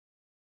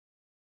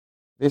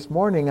This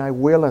morning I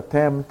will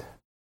attempt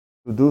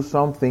to do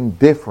something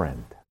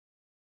different.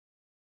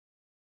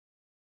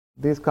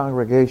 This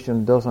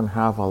congregation doesn't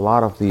have a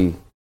lot of the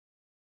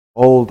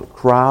old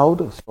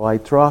crowd, so I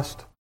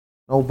trust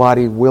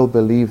nobody will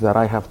believe that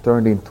I have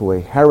turned into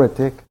a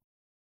heretic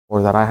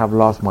or that I have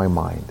lost my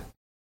mind.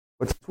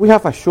 But we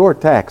have a short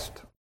text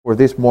for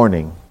this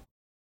morning.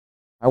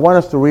 I want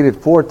us to read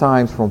it 4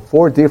 times from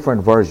 4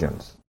 different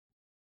versions.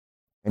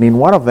 And in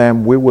one of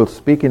them, we will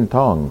speak in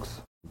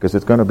tongues because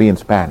it's going to be in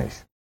Spanish.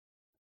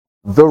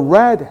 The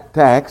red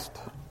text,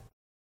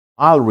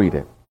 I'll read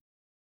it.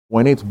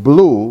 When it's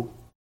blue,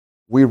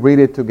 we read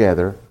it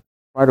together.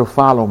 Try to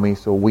follow me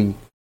so we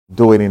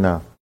do it in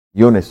a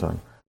unison.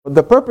 But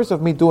the purpose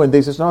of me doing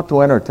this is not to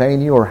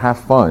entertain you or have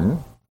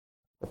fun.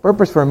 The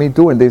purpose for me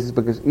doing this is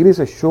because it is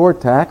a short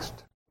text,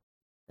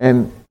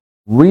 and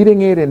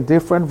reading it in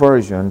different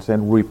versions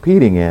and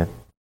repeating it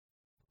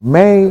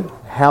may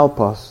help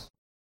us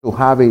to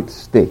have it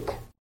stick.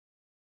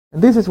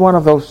 And this is one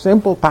of those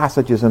simple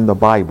passages in the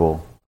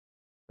Bible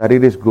that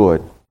it is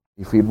good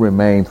if it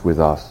remains with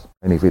us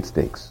and if it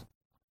sticks.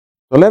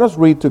 So let us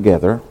read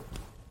together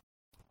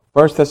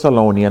 1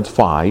 Thessalonians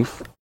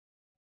 5,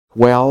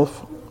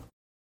 12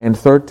 and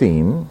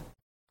 13.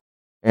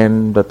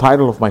 And the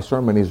title of my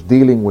sermon is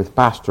Dealing with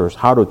Pastors,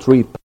 How to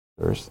Treat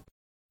Pastors.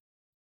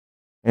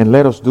 And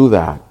let us do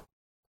that.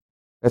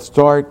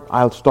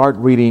 I'll start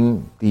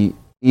reading the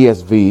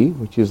ESV,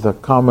 which is the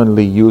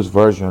commonly used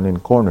version in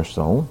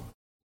Cornerstone.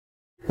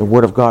 The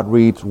Word of God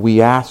reads, "We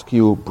ask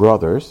you,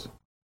 brothers,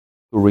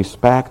 to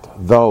respect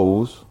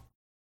those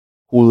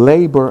who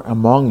labor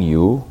among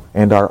you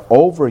and are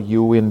over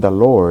you in the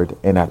Lord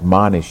and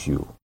admonish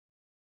you,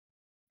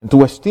 and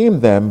to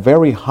esteem them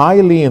very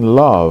highly in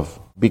love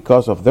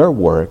because of their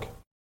work.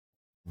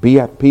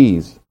 Be at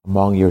peace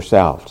among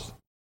yourselves."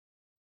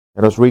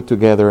 Let us read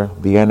together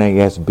the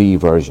NASB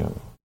version.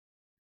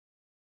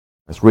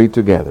 Let's read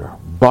together.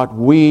 "But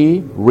we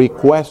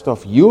request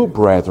of you,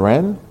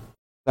 brethren,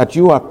 that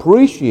you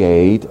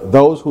appreciate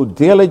those who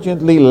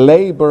diligently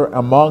labor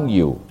among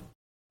you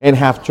and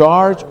have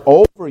charge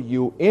over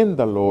you in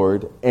the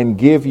Lord and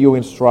give you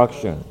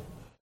instruction,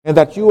 and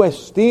that you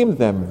esteem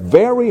them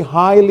very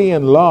highly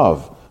in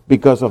love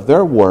because of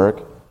their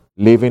work.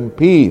 Live in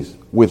peace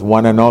with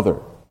one another."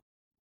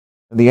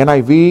 In the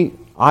NIV,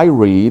 I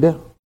read,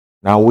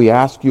 "Now we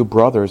ask you,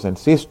 brothers and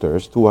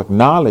sisters, to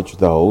acknowledge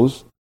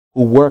those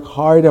who work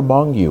hard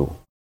among you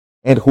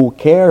and who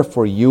care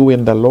for you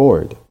in the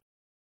Lord,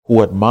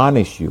 who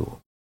admonish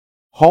you.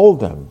 Hold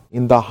them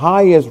in the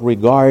highest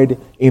regard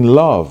in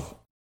love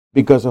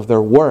because of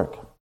their work.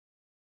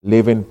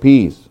 Live in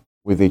peace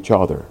with each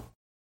other."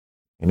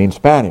 And in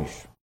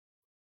Spanish,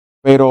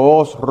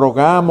 "Pero os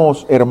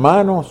rogamos,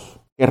 hermanos,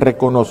 que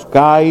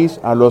reconozcáis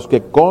a los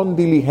que con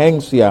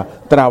diligencia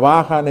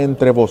trabajan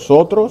entre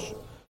vosotros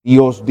y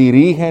os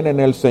dirigen en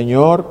el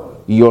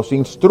Señor y os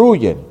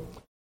instruyen,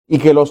 y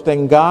que los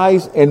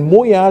tengáis en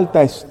muy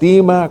alta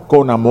estima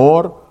con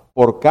amor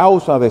por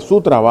causa de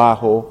su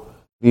trabajo.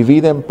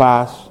 Vivid en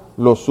paz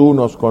los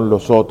unos con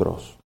los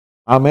otros."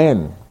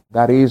 Amen.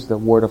 That is the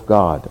Word of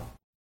God.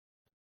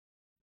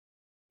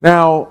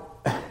 Now,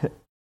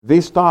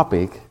 this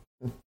topic,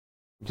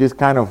 which is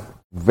kind of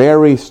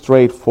very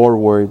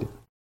straightforward,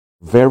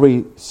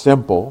 very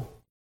simple,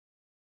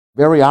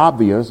 very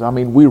obvious. I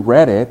mean, we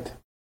read it.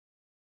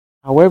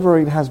 However,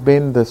 it has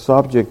been the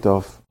subject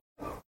of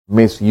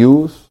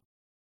misuse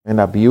and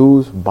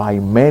abuse by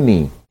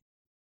many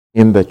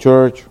in the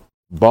church,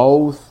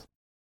 both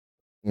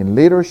in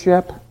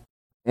leadership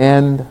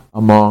and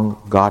among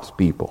God's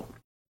people.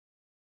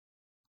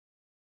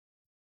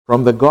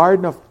 From the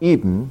Garden of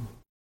Eden,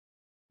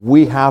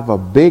 we have a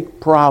big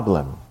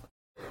problem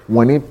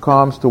when it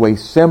comes to a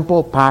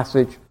simple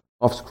passage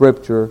of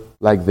Scripture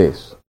like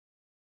this.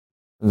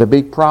 And the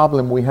big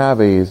problem we have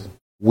is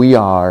we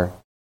are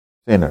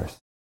sinners.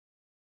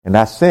 And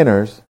as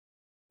sinners,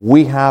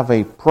 we have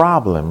a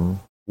problem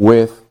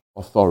with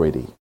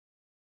authority.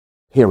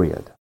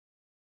 Period.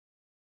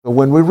 So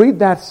when we read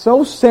that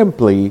so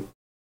simply,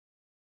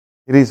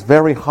 it is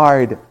very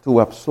hard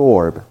to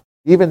absorb,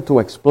 even to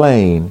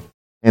explain,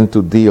 and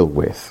to deal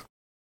with.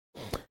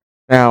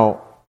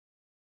 Now,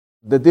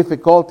 the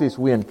difficulties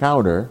we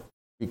encounter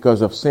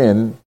because of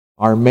sin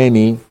are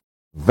many,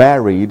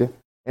 varied,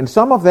 and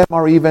some of them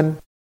are even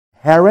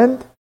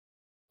inherent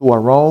to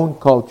our own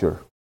culture.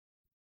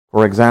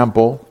 For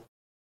example,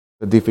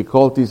 the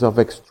difficulties of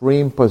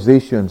extreme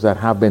positions that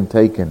have been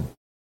taken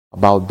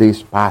about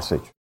this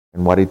passage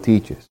and what it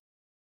teaches.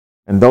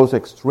 And those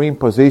extreme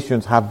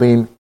positions have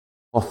been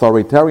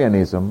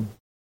authoritarianism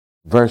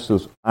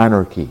versus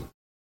anarchy.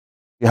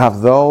 You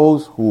have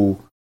those who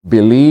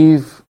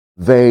believe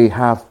they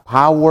have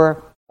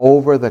power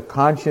over the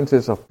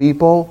consciences of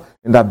people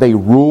and that they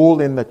rule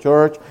in the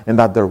church and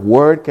that their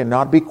word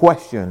cannot be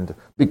questioned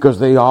because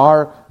they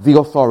are the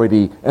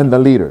authority and the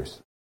leaders.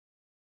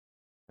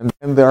 And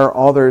then there are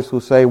others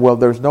who say, well,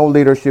 there's no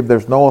leadership,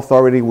 there's no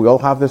authority, we all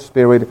have the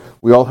Spirit,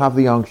 we all have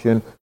the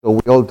unction, so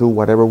we all do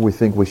whatever we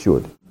think we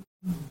should.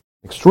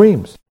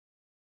 Extremes.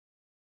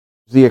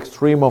 the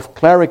extreme of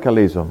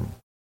clericalism,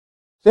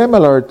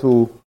 similar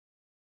to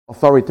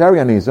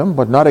authoritarianism,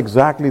 but not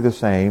exactly the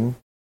same.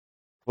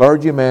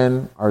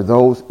 Clergymen are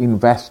those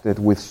invested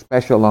with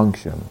special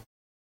unction.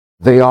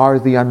 They are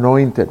the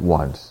anointed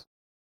ones.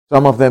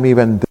 Some of them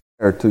even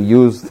dare to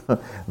use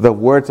the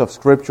words of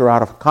Scripture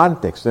out of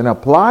context and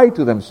apply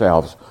to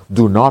themselves,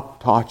 "Do not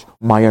touch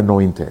my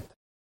anointed."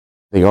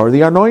 They are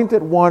the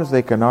anointed ones.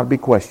 They cannot be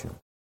questioned.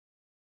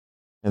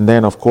 And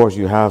then, of course,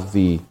 you have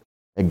the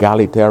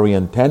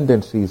egalitarian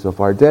tendencies of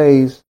our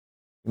days,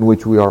 in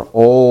which we are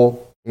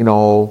all, in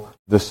all,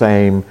 the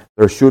same.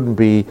 There shouldn't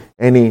be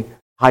any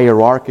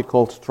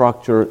hierarchical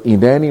structure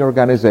in any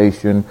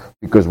organization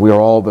because we are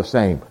all the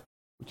same.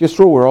 Which is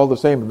true, we're all the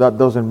same, but that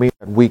doesn't mean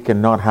that we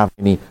cannot have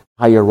any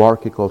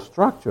hierarchical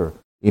structure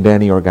in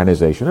any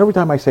organization. Every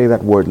time I say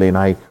that word, Lynn,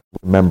 I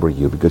remember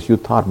you because you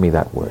taught me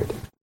that word.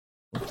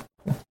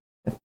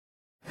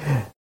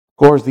 Of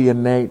course, the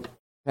innate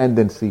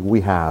tendency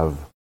we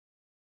have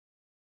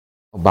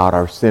about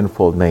our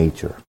sinful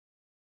nature.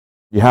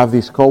 You have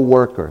this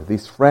co-worker,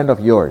 this friend of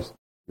yours.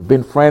 You've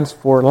been friends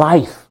for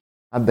life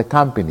at the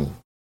company.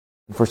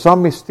 And for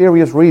some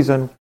mysterious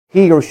reason,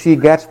 he or she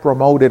gets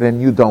promoted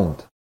and you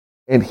don't.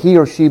 And he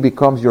or she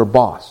becomes your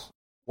boss.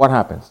 What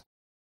happens?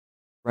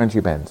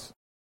 Friendship ends.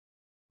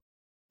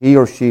 He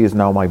or she is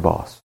now my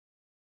boss.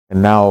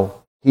 And now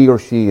he or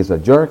she is a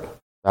jerk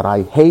that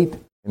I hate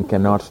and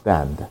cannot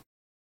stand.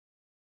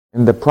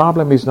 And the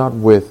problem is not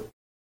with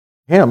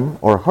him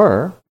or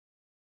her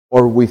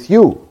or with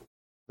you.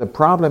 The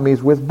problem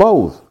is with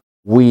both.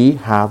 We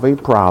have a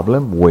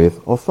problem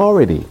with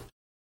authority.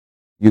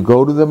 You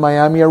go to the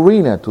Miami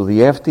Arena, to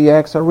the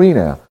FTX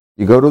Arena,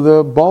 you go to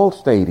the Ball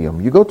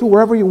Stadium, you go to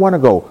wherever you want to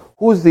go.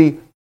 Who's the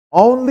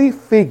only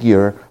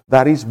figure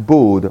that is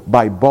booed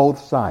by both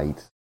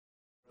sides?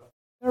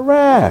 The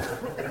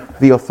ref,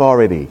 the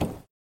authority.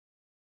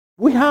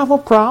 We have a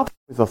problem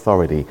with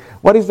authority.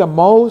 What is the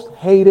most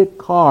hated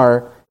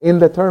car in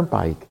the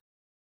turnpike?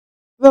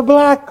 The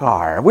black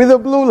car with the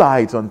blue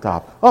lights on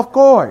top. Of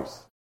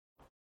course.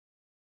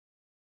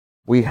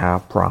 We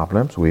have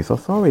problems with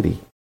authority.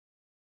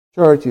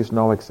 Church is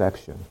no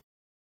exception.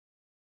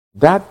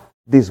 That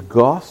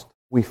disgust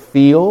we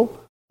feel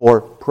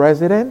for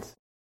presidents,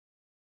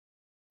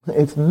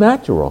 it's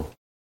natural.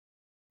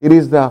 It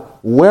is the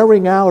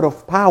wearing out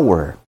of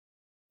power.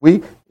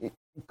 It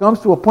comes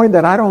to a point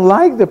that I don't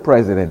like the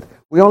president.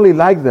 We only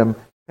like them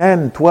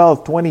 10,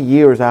 12, 20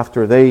 years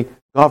after they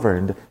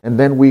governed, and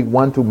then we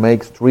want to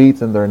make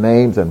streets in their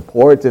names and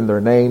ports in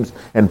their names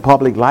and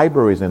public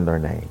libraries in their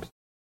names.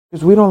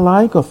 Because we don't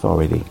like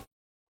authority.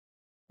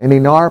 And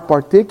in our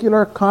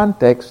particular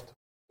context,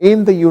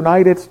 in the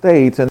United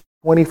States in the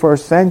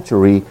 21st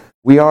century,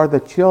 we are the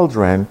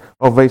children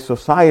of a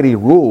society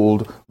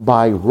ruled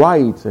by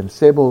rights and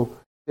civil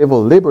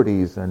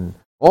liberties and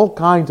all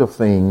kinds of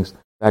things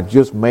that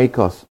just make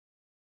us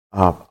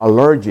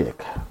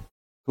allergic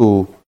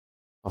to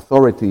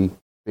authority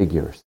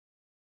figures.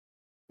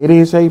 It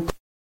is a problem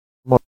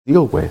we must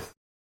deal with.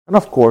 And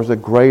of course, the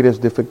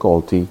greatest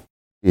difficulty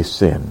is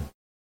sin.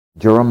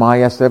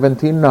 Jeremiah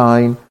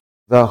 17:9,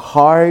 the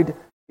heart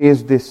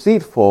is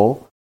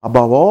deceitful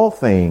above all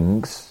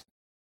things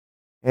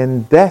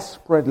and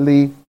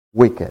desperately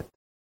wicked.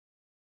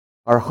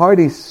 Our heart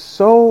is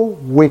so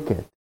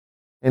wicked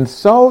and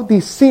so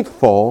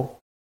deceitful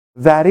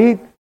that it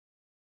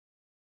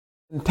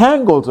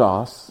entangles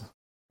us,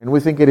 and we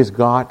think it is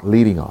God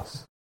leading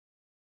us.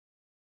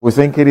 We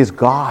think it is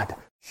God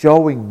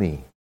showing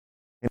me.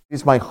 It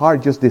is my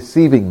heart just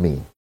deceiving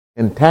me,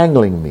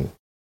 entangling me,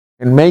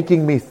 and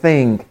making me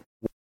think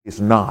it's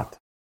not.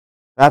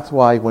 That's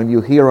why when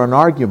you hear an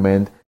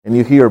argument and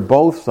you hear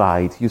both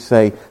sides, you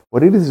say,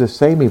 but it is the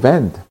same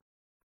event.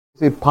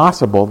 Is it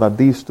possible that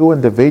these two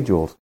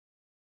individuals,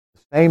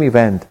 the same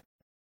event,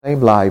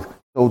 same life,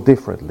 so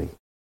differently?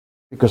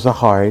 Because the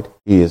heart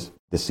is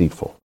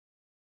deceitful.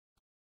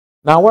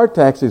 Now our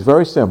text is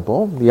very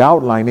simple. The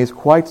outline is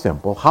quite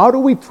simple. How do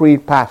we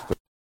treat pastors?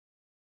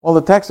 Well,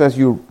 the text says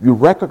you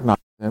recognize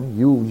them,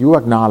 you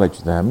acknowledge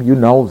them, you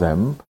know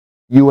them,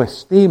 you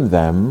esteem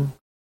them,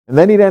 and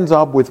then it ends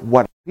up with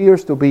what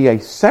appears to be a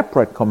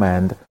separate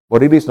command,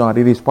 but it is not.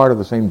 It is part of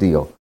the same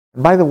deal.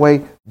 And by the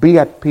way, be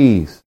at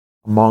peace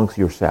amongst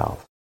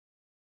yourselves.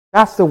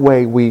 That's the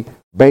way we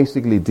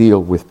basically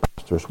deal with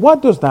pastors.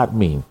 What does that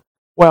mean?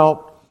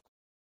 Well,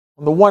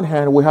 on the one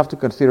hand, we have to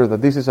consider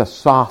that this is a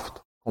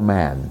soft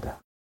command.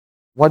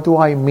 What do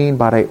I mean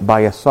by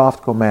a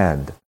soft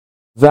command?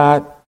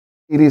 That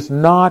it is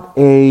not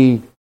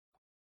an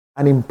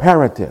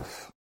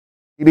imperative.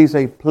 It is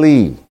a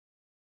plea.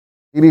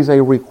 It is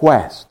a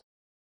request.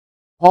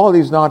 Paul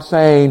is not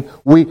saying,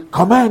 we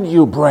command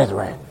you,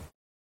 brethren,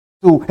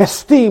 to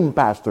esteem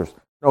pastors.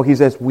 No, he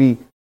says, we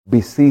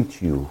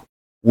beseech you.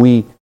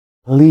 We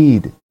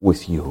plead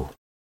with you.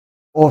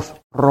 Os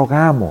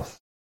rogamos,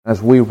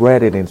 as we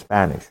read it in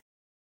Spanish.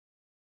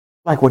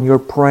 Like when you're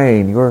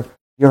praying, you're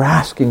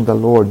asking the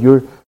Lord,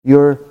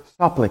 you're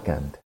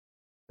supplicant.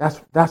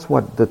 That's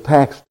what the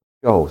text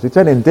shows. It's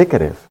an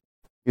indicative.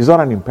 It's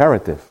not an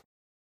imperative.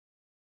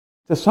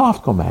 It's a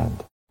soft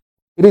command.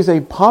 It is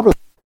a public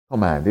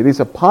command. It is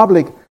a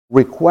public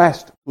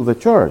request to the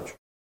church.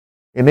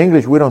 In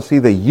English, we don't see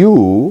the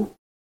you,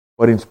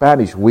 but in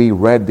Spanish, we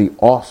read the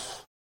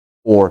os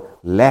or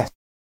les,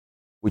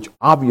 which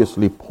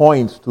obviously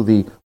points to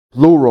the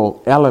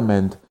plural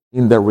element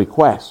in the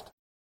request.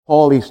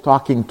 Paul is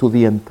talking to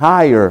the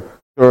entire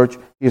church.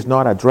 He's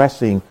not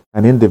addressing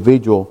an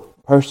individual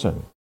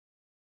person.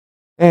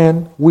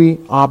 And we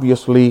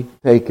obviously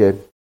take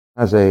it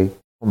as a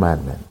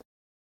commandment.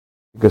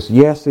 Because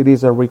yes, it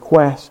is a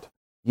request.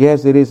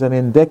 Yes, it is an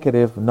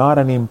indicative, not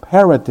an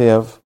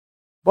imperative,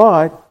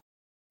 but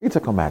it's a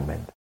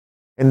commandment.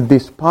 And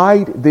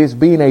despite this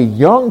being a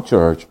young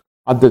church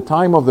at the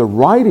time of the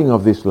writing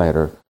of this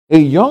letter, a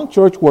young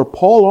church where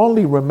Paul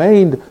only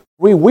remained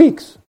 3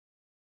 weeks,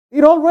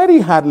 it already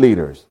had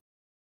leaders.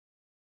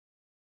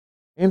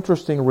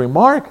 Interesting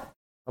remark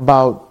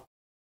about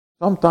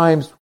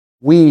sometimes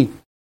we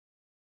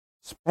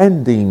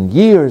spending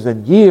years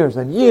and years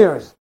and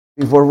years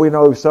before we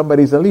know if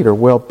somebody's a leader.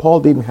 Well, Paul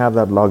didn't have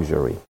that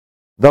luxury.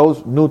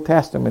 Those New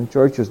Testament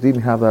churches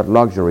didn't have that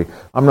luxury.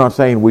 I'm not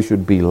saying we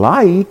should be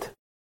light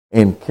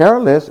and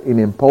careless in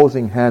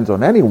imposing hands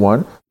on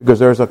anyone, because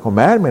there's a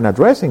commandment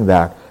addressing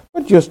that,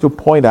 but just to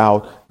point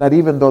out that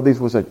even though this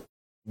was a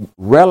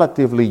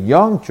relatively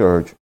young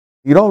church,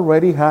 it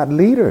already had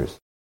leaders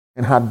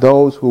and had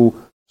those who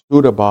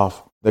stood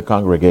above the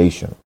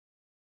congregation.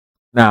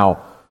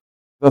 Now,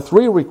 the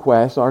 3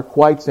 requests are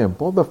quite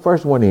simple. The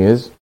first one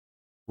is,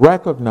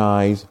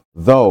 recognize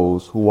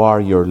those who are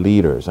your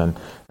leaders. And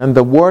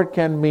the word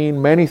can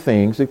mean many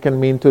things. It can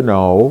mean to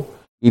know.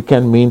 It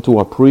can mean to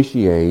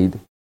appreciate,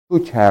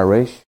 to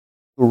cherish,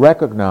 to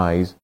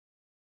recognize.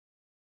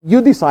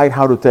 You decide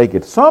how to take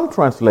it. Some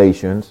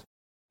translations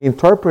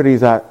interpret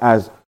it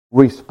as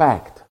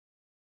respect.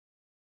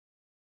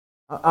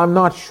 I'm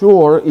not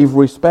sure if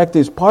respect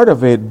is part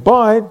of it,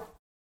 but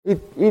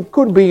it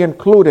could be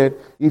included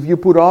if you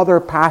put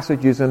other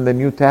passages in the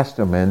New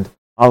Testament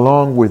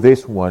along with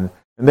this one.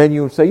 And then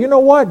you say, you know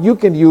what? You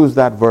can use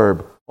that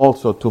verb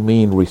also to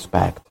mean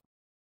respect.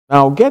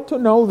 Now, get to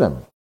know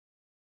them.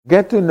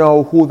 Get to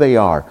know who they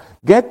are.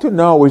 Get to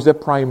know is the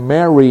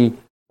primary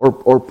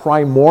or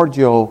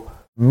primordial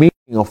meaning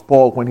of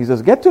Paul when he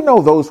says, get to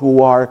know those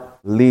who are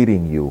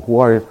leading you, who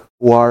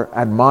are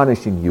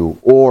admonishing you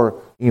or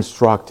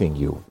instructing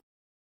you.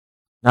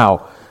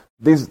 Now,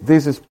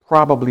 this is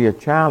probably a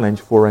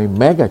challenge for a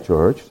mega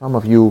church. Some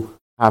of you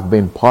have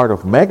been part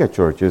of mega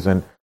churches,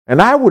 and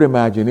I would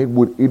imagine it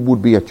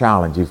would be a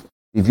challenge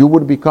if you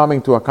would be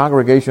coming to a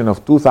congregation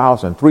of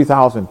 2,000,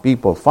 3,000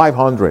 people,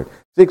 500,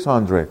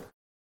 600.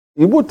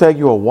 It would take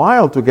you a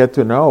while to get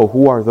to know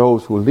who are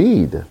those who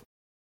lead,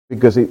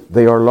 because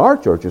they are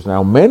large churches.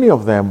 Now, many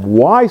of them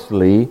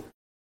wisely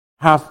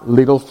have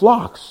little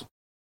flocks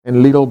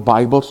and little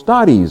Bible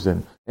studies,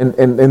 and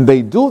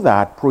they do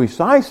that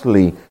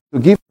precisely to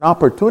give an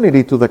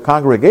opportunity to the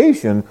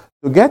congregation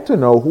to get to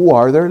know who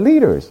are their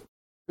leaders.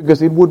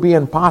 Because it would be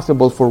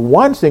impossible for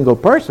one single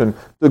person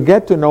to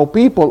get to know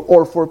people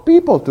or for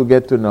people to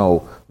get to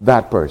know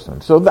that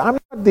person. So I'm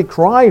not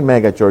decrying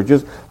mega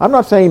churches. I'm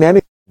not saying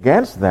anything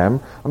against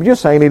them. I'm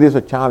just saying it is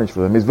a challenge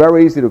for them. It's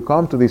very easy to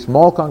come to this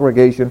small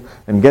congregation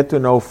and get to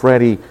know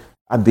Freddie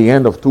at the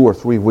end of 2 or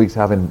 3 weeks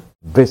having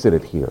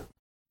visited here.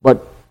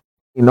 But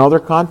in other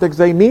contexts,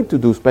 they need to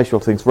do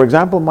special things. For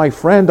example, my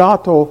friend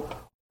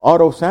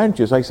Otto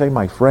Sanchez, I say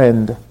my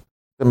friend,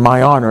 it's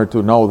my honor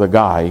to know the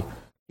guy.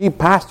 He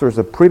pastors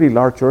a pretty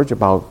large church,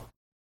 about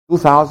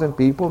 2,000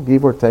 people,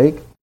 give or take,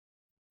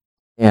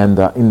 and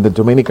in the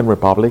Dominican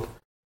Republic.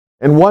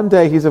 And one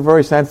day, he's a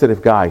very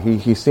sensitive guy.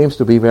 He seems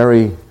to be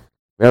very,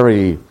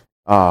 very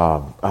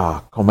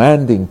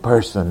commanding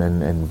person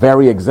and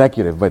very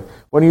executive. But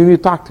when you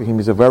talk to him,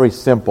 he's a very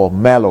simple,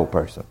 mellow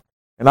person.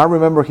 And I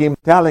remember him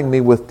telling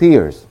me with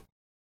tears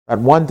that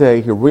one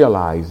day he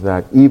realized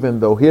that even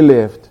though he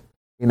lived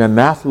in an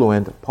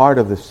affluent part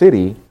of the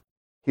city,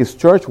 his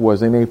church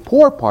was in a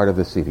poor part of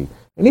the city.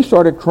 And he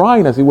started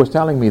crying as he was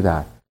telling me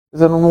that. He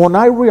said, when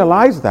I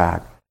realized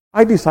that,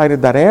 I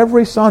decided that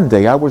every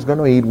Sunday I was going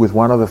to eat with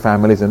one of the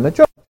families in the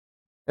church.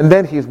 And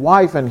then his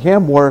wife and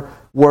him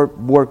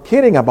were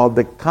kidding about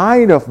the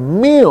kind of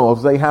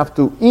meals they have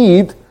to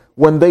eat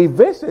when they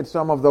visit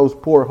some of those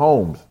poor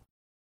homes.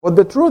 But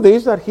the truth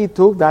is that he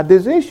took that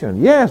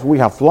decision. Yes, we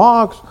have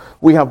flocks,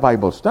 we have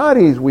Bible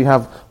studies, we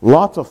have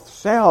lots of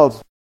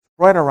cells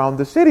spread around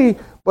the city.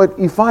 But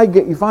if I'm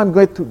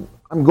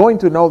going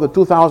to know the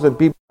 2,000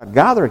 people that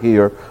gather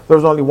here,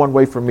 there's only one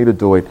way for me to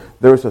do it.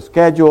 There's a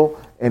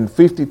schedule, and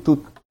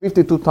 52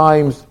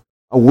 times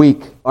a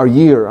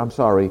year,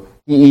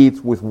 he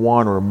eats with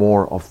one or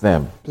more of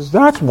them. Because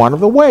that's one of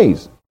the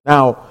ways.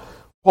 Now,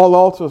 Paul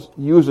also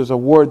uses a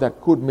word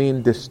that could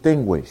mean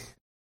distinguish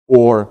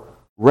or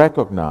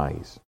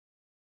recognize.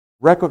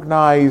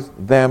 Recognize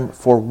them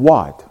for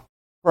what?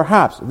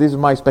 Perhaps, this is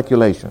my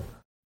speculation.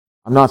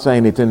 I'm not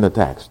saying it's in the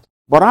text.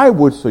 But I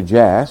would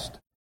suggest,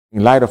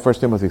 in light of 1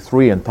 Timothy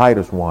 3 and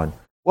Titus 1,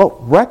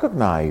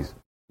 recognize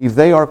if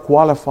they are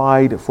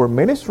qualified for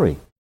ministry.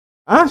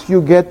 as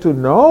you get to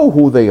know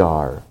who they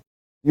are,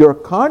 your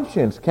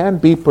conscience can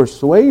be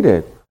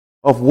persuaded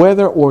of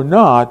whether or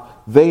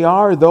not they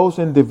are those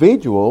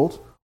individuals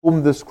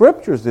whom the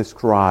Scriptures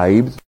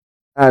describes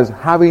as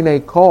having a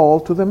call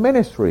to the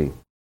ministry.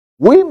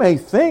 We may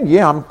think,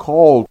 yeah, I'm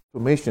called to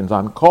missions,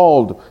 I'm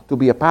called to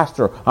be a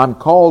pastor, I'm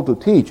called to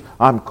teach,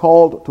 I'm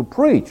called to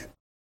preach.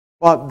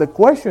 But the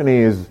question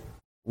is,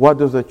 what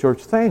does the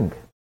church think?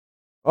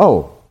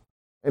 Oh,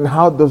 and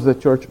how does the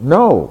church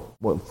know?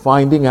 Well,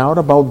 finding out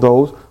about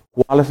those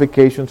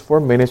qualifications for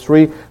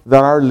ministry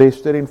that are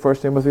listed in 1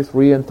 Timothy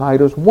 3 and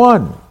Titus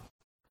 1.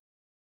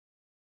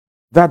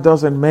 That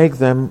doesn't make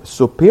them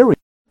superior.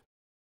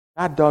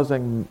 That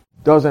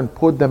doesn't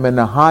put them in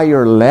a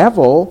higher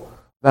level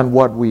than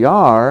what we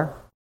are.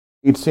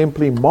 It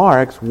simply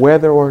marks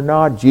whether or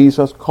not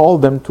Jesus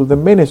called them to the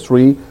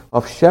ministry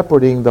of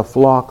shepherding the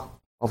flock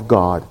of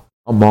God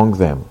among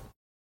them.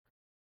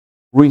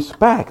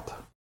 Respect.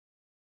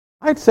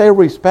 I'd say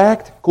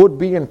respect could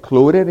be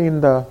included in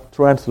the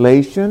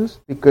translations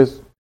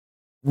because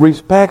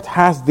respect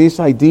has this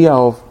idea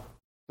of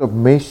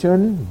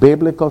submission,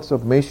 biblical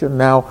submission.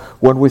 Now,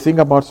 when we think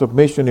about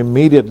submission,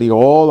 immediately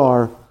all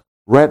our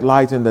red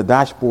lights in the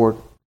dashboard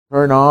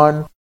turn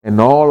on and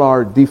all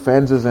our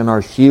defenses and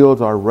our shields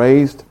are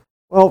raised.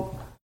 Well,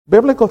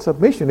 biblical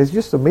submission is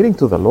just submitting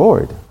to the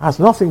Lord. It has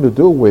nothing to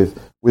do with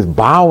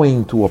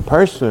bowing to a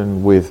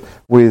person, with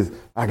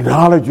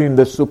acknowledging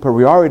the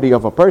superiority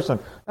of a person.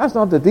 That's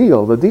not the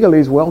deal. The deal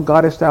is, well,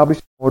 God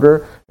established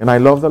order, and I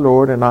love the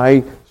Lord, and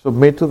I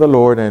submit to the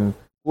Lord, and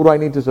who do I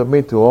need to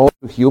submit to? All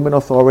to human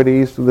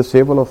authorities, to the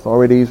civil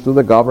authorities, to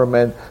the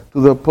government,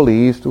 to the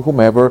police, to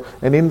whomever,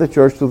 and in the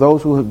church, to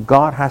those who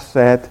God has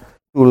set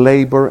to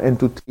labor and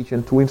to teach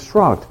and to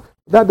instruct.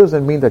 That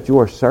doesn't mean that you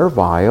are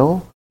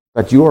servile,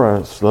 that you are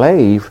a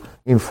slave.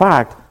 In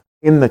fact,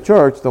 in the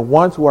church, the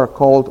ones who are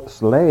called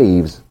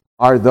slaves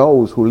are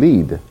those who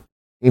lead.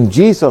 In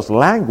Jesus'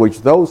 language,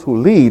 those who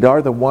lead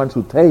are the ones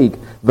who take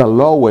the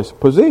lowest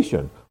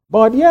position.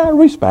 But yeah,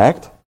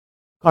 respect.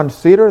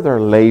 Consider their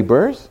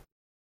labors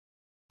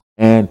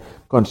and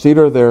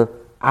consider their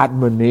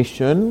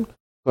admonition,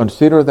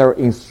 consider their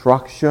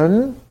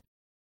instruction,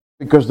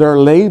 because their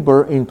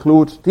labor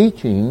includes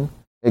teaching,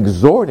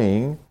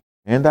 exhorting,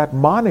 and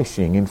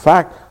admonishing. In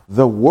fact,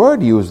 the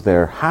word used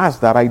there has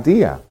that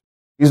idea.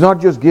 It's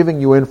not just giving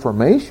you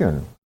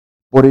information,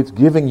 but it's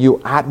giving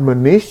you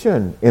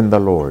admonition in the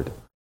Lord.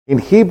 In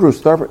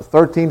Hebrews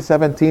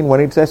 13:17, when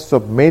it says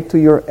submit to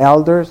your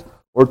elders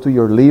or to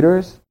your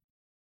leaders,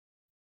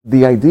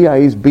 the idea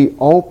is be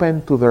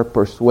open to their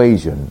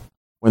persuasion.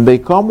 When they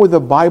come with the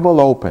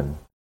Bible open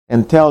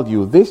and tell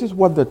you this is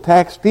what the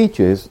text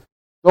teaches,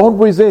 don't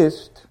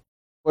resist,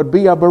 but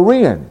be a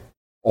Berean.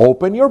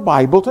 Open your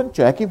Bibles and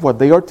check if what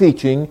they are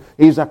teaching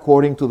is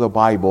according to the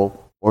Bible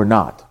or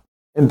not.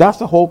 And that's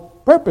the whole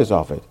purpose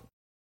of it.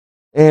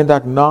 And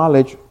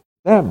acknowledge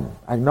them.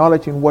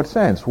 Acknowledge in what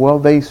sense? Well,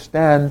 they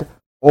stand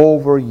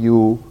over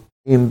you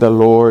in the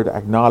Lord.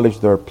 Acknowledge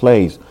their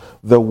place.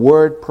 The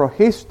word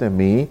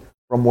prohistemi,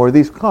 from where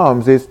this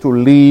comes, is to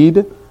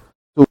lead,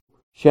 to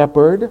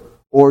shepherd,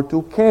 or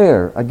to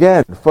care.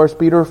 Again, 1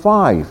 Peter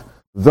 5.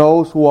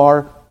 Those who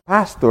are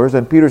pastors,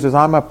 and Peter says,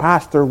 I'm a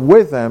pastor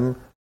with them,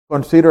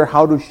 consider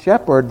how to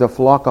shepherd the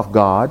flock of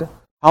God,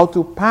 how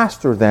to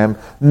pastor them,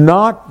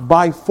 not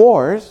by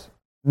force,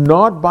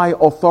 not by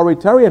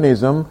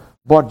authoritarianism,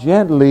 but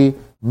gently,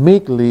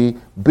 meekly,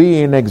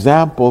 being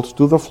examples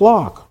to the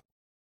flock.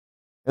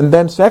 And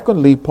then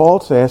secondly, Paul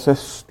says,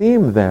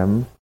 esteem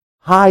them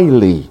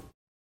highly.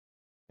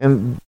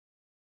 And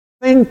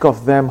think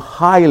of them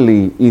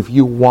highly, if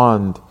you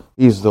want,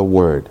 is the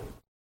word.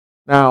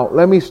 Now,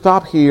 let me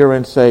stop here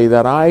and say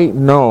that I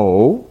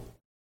know,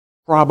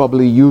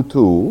 probably you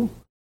too,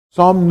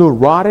 some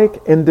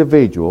neurotic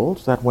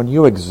individuals that when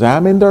you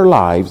examine their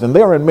lives, and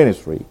they are in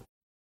ministry,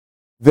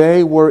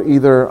 they were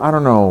either, I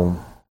don't know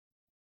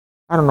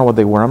what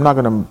they were. I'm not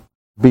going to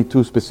be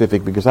too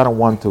specific because I don't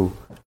want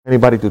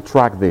anybody to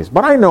track this.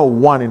 But I know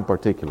one in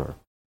particular.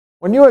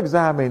 When you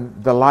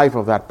examine the life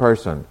of that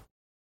person,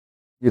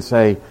 you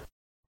say,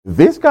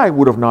 this guy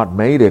would have not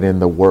made it in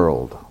the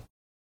world.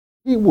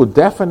 He would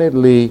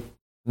definitely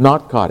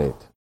not cut it.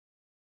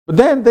 But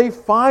then they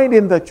find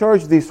in the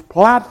church this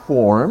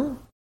platform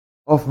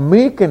of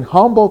meek and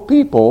humble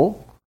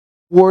people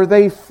where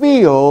they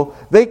feel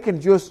they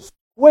can just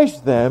squish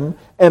them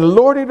and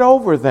lord it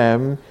over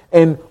them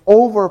and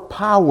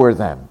overpower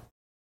them.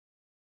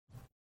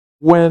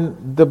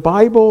 When the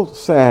Bible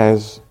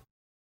says,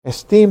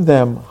 esteem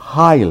them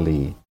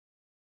highly,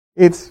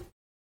 it's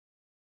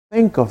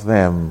think of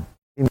them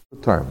in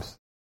good terms.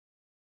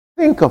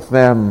 Think of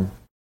them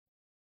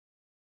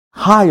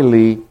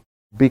highly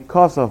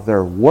because of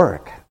their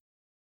work,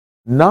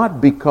 not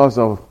because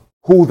of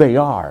who they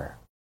are.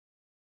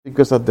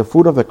 Because at the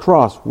foot of the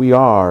cross, we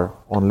are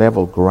on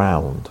level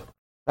ground.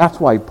 That's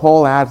why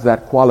Paul adds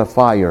that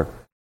qualifier.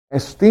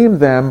 Esteem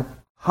them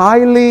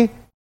highly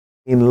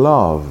in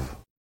love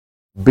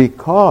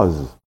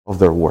because of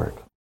their work.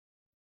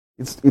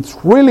 It's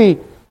really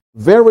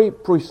very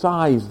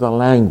precise, the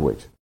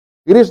language.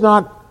 It is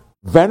not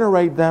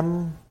venerate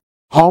them,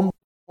 humble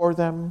for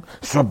them,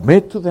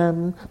 submit to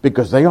them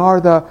because they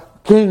are the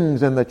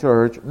kings in the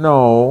church.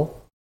 No.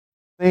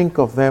 Think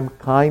of them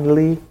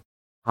kindly,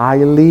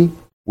 highly,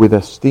 with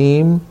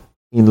esteem,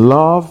 in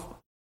love,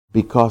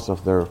 because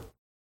of their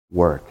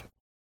work.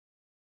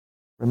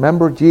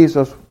 Remember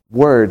Jesus'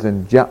 words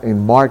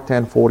in Mark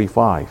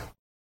 10:45.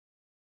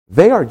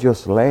 They are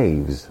just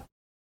slaves.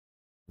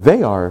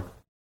 They are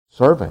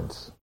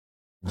servants.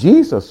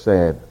 Jesus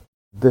said,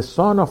 the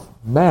Son of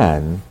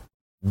Man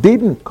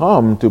didn't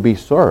come to be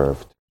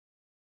served,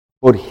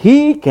 but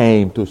He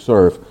came to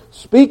serve,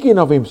 speaking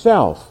of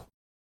Himself,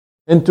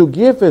 and to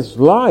give His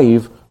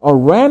life a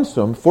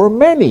ransom for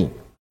many.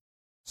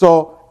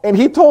 And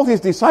He told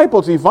His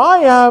disciples, if I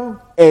am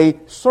a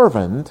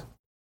servant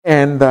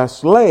and a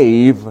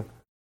slave,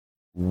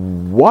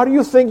 what do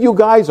you think you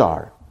guys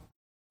are?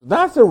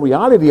 That's the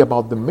reality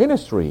about the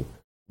ministry.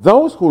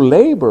 Those who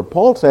labor,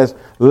 Paul says,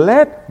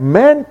 let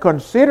men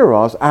consider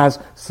us as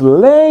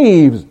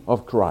slaves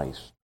of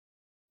Christ.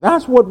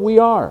 That's what we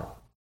are.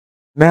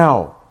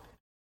 Now,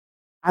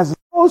 as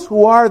those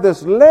who are the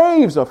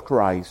slaves of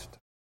Christ,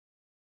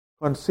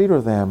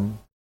 consider them,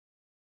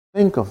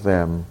 think of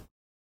them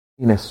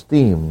in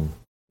esteem,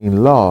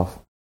 in love,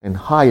 and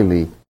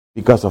highly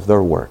because of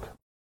their work.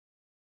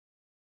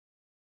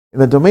 In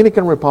the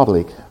Dominican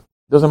Republic,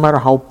 doesn't matter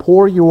how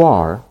poor you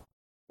are,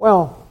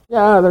 well,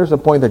 yeah, there's a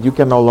point that you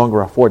can no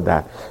longer afford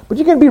that. But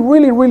you can be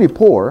really, really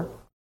poor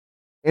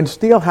and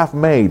still have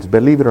maids,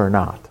 believe it or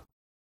not.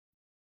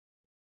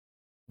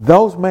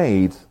 Those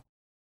maids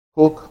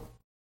cook,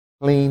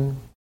 clean.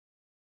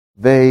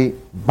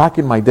 Back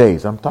in my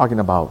days, I'm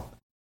talking about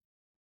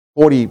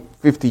 40,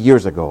 50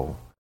 years ago,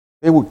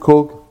 they would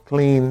cook,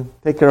 clean,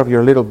 take care of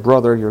your little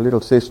brother, your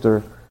little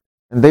sister,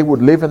 and they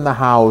would live in the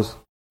house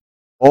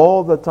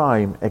all the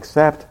time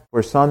except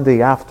for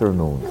Sunday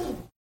afternoons.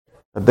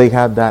 That they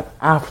had that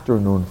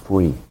afternoon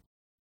free.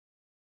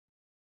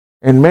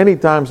 And many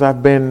times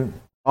I've been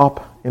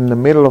up in the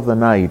middle of the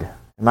night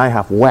and I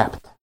have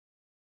wept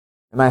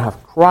and I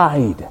have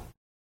cried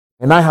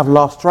and I have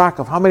lost track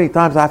of how many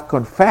times I've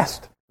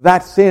confessed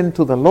that sin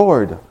to the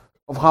Lord,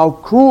 of how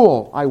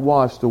cruel I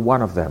was to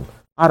one of them.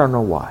 I don't know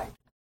why.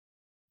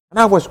 And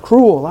I was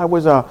cruel. I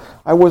was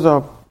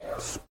a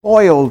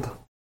spoiled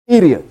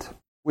idiot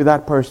with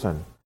that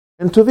person.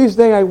 And to this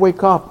day I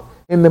wake up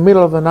in the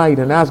middle of the night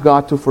and ask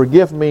God to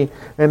forgive me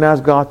and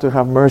ask God to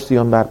have mercy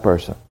on that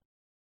person.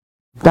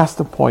 That's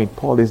the point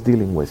Paul is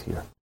dealing with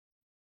here.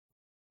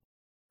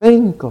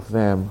 Think of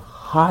them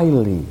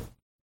highly,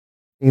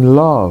 in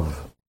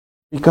love,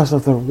 because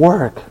of their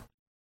work.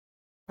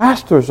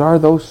 Pastors are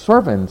those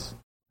servants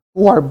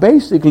who are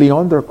basically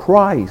under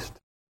Christ,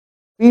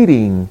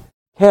 feeding,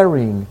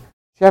 caring,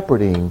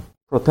 shepherding,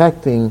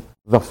 protecting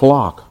the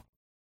flock.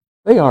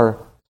 They are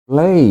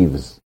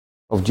slaves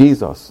of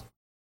Jesus,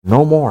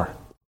 no more.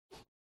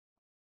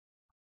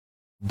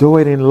 Do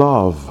it in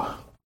love.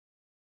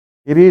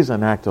 It is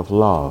an act of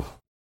love.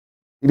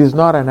 It is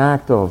not an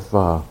act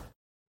of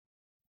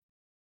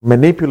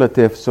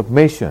manipulative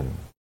submission.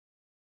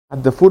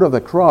 At the foot of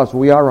the cross,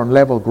 we are on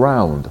level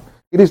ground.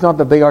 It is not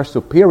that they are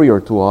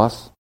superior to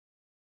us.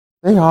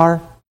 They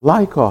are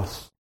like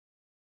us.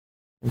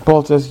 And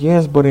Paul says,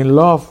 yes, but in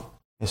love,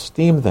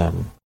 esteem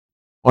them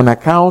on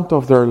account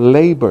of their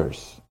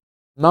labors.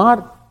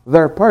 Not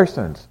their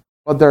persons,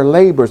 but their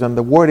labors. And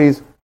the word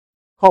is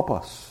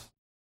kopos.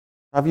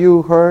 Have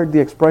you heard the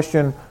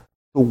expression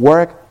to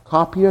work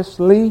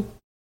copiously?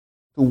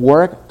 To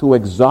work to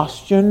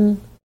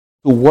exhaustion?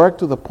 To work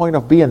to the point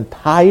of being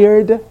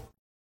tired?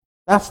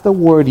 That's the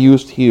word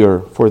used here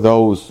for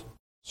those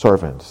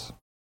servants.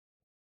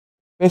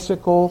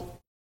 Physical,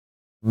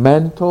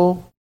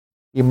 mental,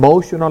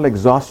 emotional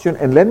exhaustion.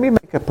 And let me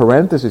make a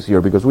parenthesis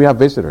here because we have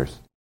visitors.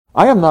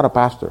 I am not a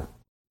pastor.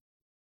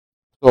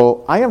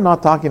 So I am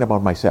not talking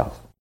about myself.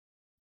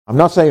 I'm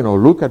not saying, oh,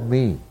 look at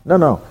me.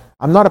 No.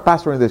 I'm not a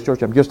pastor in this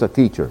church. I'm just a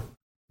teacher.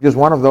 Just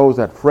one of those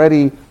that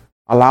Freddie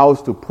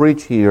allows to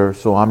preach here.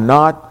 So I'm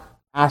not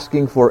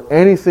asking for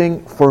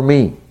anything for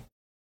me.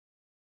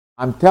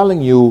 I'm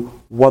telling you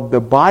what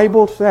the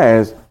Bible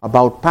says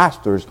about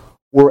pastors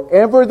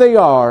wherever they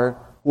are,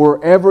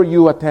 wherever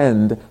you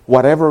attend,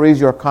 whatever is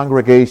your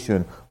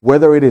congregation,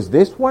 whether it is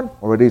this one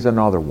or it is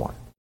another one.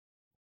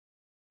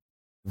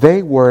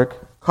 They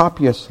work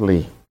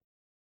copiously.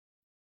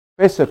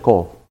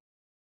 Physical,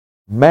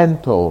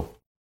 mental,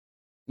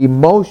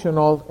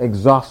 emotional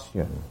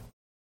exhaustion.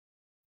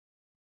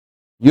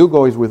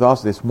 Hugo is with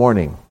us this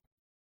morning.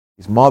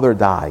 His mother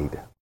died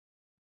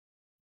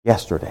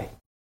yesterday.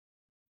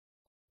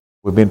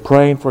 We've been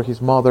praying for his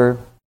mother.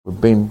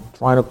 We've been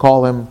trying to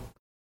call him,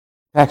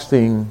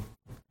 texting.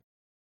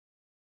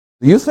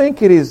 Do you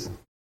think it is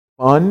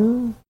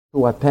fun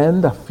to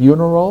attend a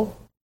funeral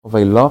of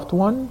a loved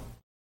one?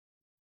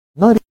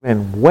 Not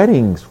even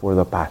weddings for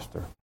the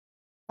pastor.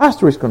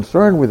 Pastor is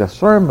concerned with a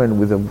sermon,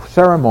 with a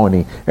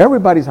ceremony.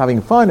 Everybody's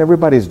having fun.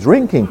 Everybody's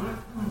drinking.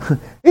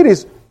 It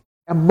is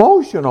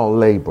emotional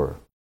labor.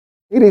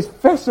 It is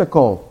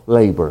physical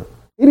labor.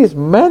 It is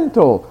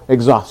mental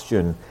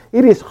exhaustion.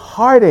 It is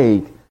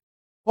heartache.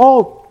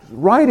 Paul,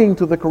 writing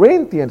to the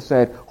Corinthians,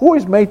 said, who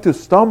is made to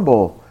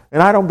stumble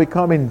and I don't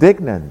become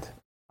indignant?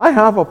 I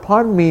have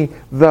upon me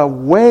the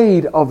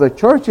weight of the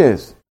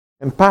churches,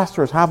 and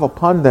pastors have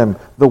upon them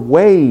the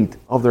weight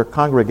of their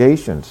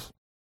congregations.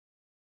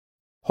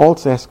 Paul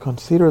says,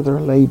 consider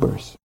their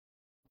labors.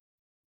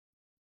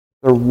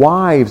 Their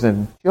wives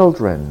and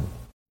children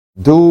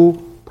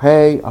do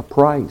pay a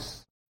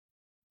price.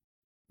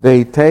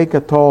 They take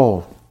a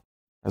toll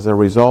as a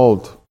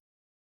result.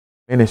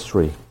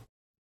 Ministry.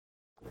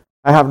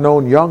 I have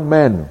known young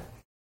men,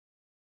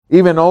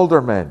 even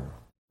older men,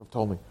 who have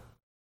told me,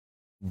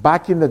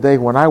 back in the day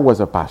when I was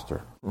a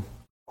pastor,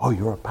 oh,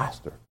 you're a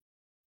pastor.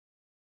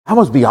 That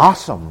must be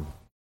awesome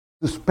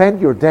to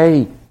spend your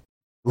day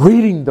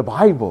reading the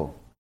Bible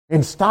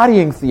and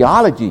studying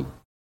theology.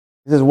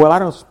 He says, well, I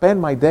don't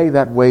spend my day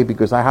that way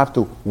because I have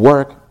to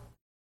work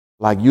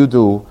like you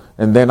do,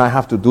 and then I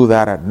have to do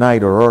that at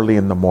night or early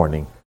in the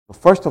morning. So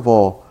first of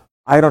all,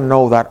 I don't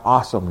know that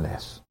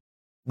awesomeness.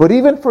 But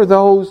even for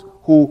those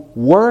who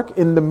work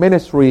in the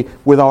ministry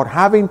without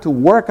having to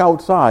work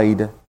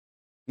outside,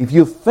 if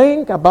you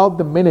think about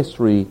the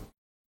ministry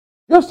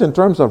just in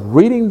terms of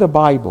reading the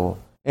Bible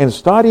and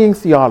studying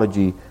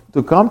theology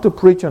to come to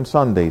preach on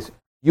Sundays,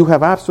 you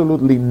have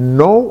absolutely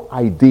no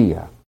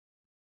idea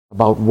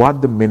about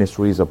what the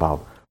ministry is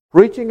about.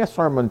 Preaching a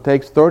sermon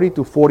takes 30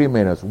 to 40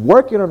 minutes.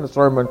 Working on a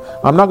sermon,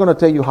 I'm not going to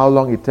tell you how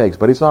long it takes,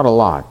 but it's not a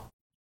lot.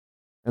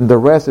 And the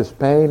rest is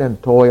pain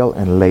and toil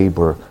and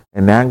labor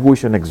and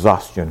anguish and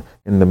exhaustion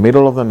in the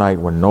middle of the night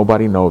when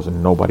nobody knows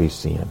and nobody's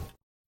seeing.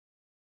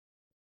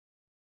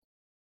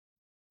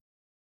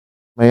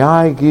 May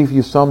I give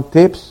you some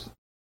tips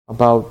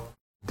about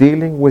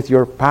dealing with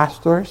your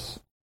pastors?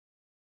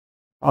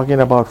 Talking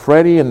about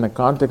Freddie in the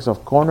context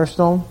of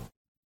Cornerstone.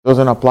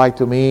 Doesn't apply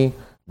to me.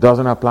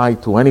 Doesn't apply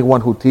to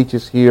anyone who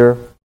teaches here.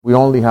 We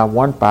only have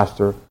one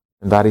pastor,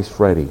 and that is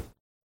Freddie.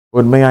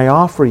 But may I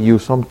offer you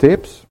some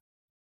tips?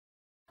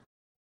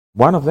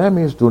 One of them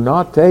is do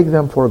not take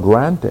them for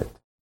granted,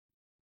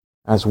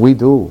 as we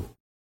do.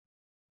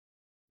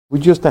 We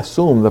just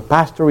assume the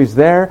pastor is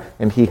there,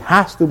 and he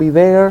has to be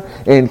there,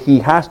 and he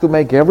has to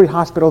make every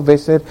hospital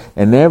visit,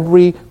 and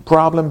every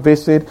problem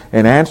visit,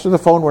 and answer the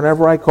phone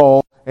whenever I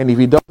call, and if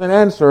he doesn't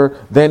answer,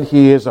 then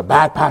he is a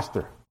bad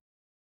pastor.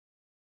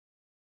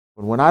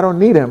 But when I don't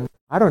need him,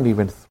 I don't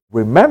even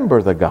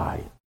remember the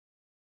guy.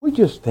 We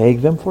just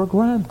take them for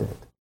granted.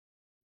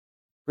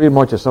 Pretty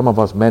much as some of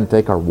us men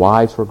take our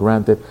wives for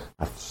granted,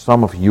 as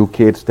some of you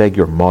kids take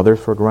your mothers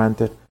for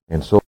granted,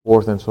 and so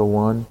forth and so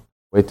on.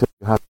 Wait till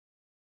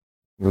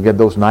you get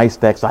those nice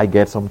texts I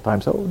get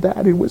sometimes. Oh,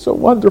 Dad, it was so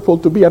wonderful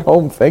to be at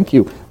home. Thank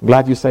you. I'm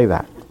glad you say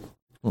that.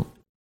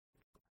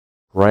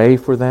 Pray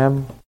for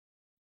them.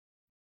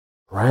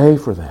 Pray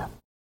for them.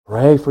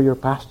 Pray for your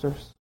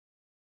pastors.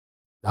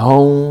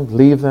 Don't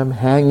leave them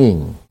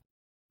hanging.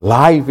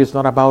 Life is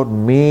not about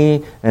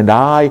me and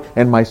I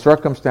and my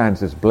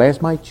circumstances.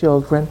 Bless my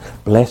children,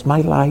 bless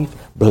my life,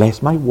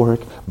 bless my work,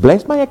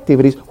 bless my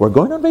activities. We're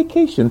going on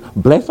vacation.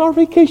 Bless our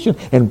vacation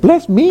and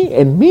bless me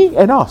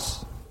and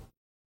us.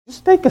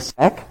 Just take a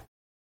sec.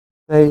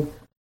 Say,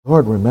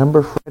 Lord,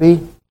 remember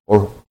Freddie,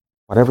 or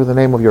whatever the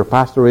name of your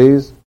pastor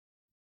is.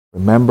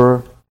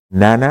 Remember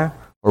Nana,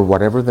 or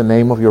whatever the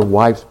name of your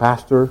wife's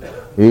pastor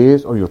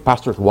is, or your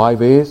pastor's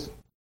wife is,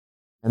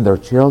 and their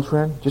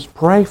children. Just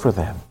pray for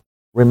them.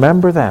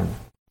 Remember them.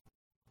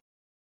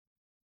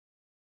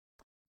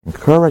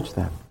 Encourage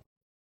them.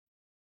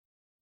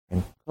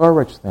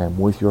 Encourage them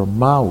with your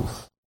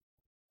mouth.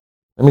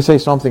 Let me say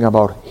something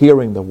about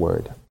hearing the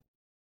word.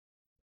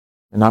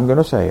 And I'm going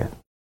to say it.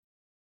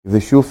 If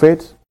the shoe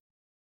fits,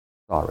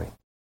 sorry.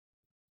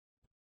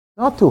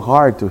 Not too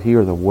hard to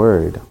hear the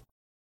word.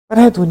 But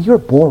Edwin, you're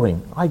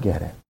boring. I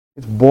get it.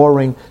 It's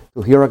boring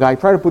to hear a guy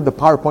try to put the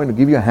PowerPoint to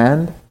give you a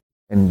hand.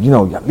 And,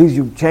 at least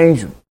you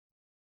change.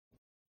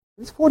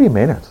 It's 40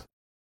 minutes.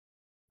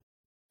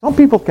 Some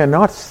people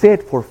cannot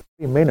sit for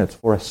 40 minutes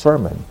for a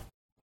sermon.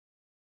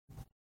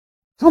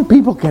 Some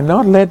people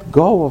cannot let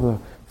go of a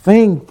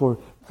thing for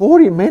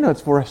 40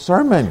 minutes for a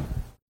sermon.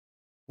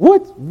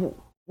 What's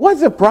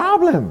the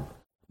problem?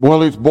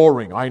 Well, it's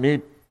boring. I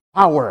need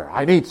power.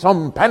 I need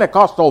some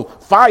Pentecostal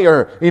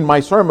fire in my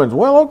sermons.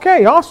 Well,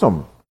 okay,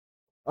 awesome.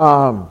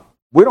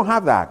 We don't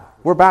have that.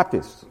 We're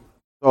Baptists.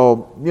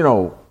 So,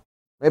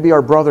 maybe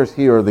our brothers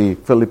here, the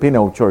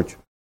Filipino church,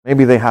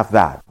 maybe they have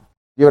that.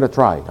 Give it a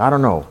try. I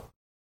don't know.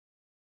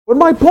 But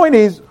my point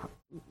is,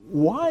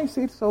 why is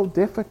it so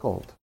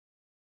difficult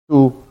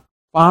to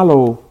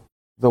follow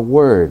the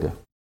Word,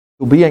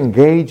 to be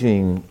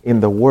engaging in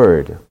the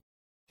Word,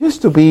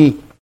 just to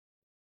be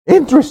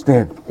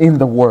interested in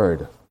the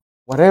Word,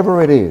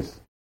 whatever it is?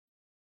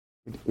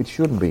 It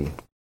shouldn't be.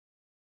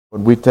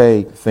 But we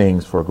take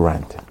things for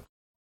granted.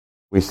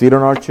 We sit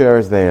on our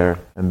chairs there,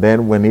 and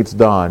then when it's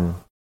done,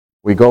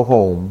 we go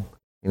home,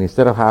 and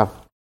instead of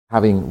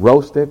having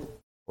roasted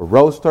or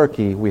roast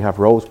turkey, we have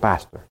roast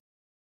pastor.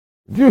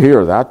 Did you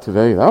hear that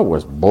today? That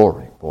was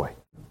boring, boy.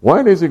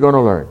 When is he going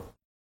to learn?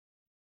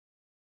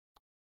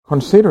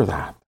 Consider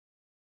that.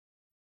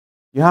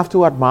 You have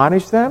to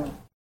admonish them.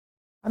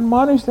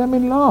 Admonish them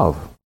in love.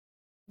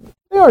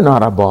 They are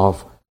not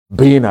above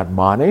being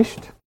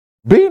admonished.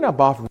 Being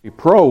above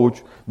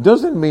reproach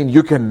doesn't mean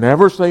you can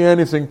never say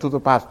anything to the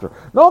pastor.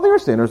 No, they are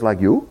sinners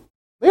like you.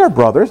 They are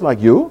brothers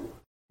like you.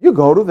 You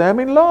go to them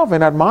in love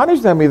and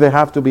admonish them if they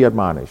have to be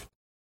admonished.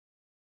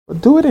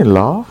 But do it in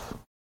love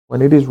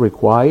when it is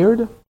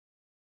required.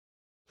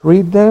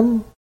 Treat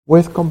them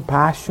with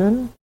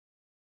compassion.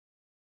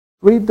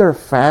 Treat their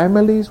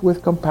families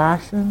with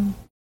compassion.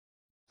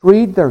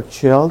 Treat their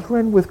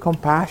children with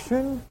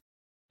compassion.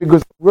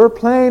 Because we're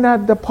playing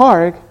at the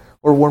park,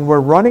 or when we're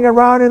running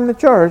around in the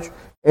church,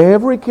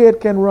 every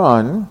kid can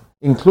run,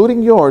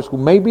 including yours, who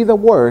may be the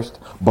worst,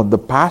 but the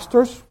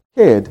pastor's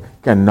kid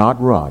cannot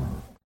run.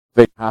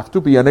 They have to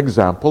be an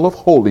example of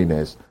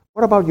holiness.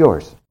 What about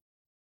yours?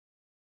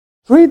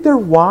 Treat their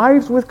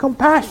wives with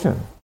compassion.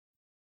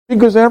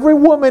 Because every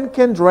woman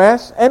can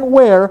dress and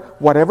wear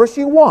whatever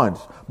she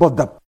wants. But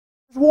the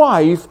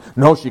wife,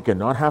 no, she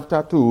cannot have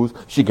tattoos.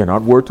 She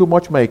cannot wear too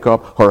much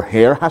makeup. Her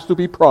hair has to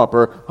be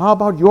proper. How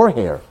about your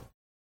hair?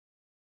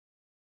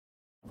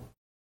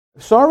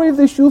 Sorry if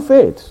the shoe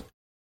fits.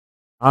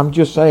 I'm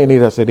just saying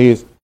it as it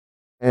is.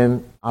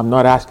 And I'm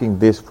not asking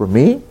this for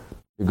me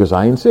because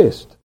I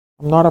insist.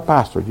 I'm not a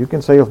pastor. You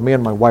can say of me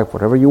and my wife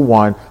whatever you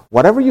want.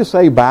 Whatever you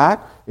say bad,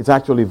 it's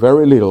actually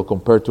very little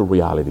compared to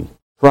reality.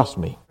 Trust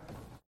me.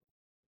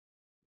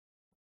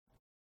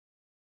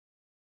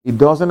 It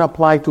doesn't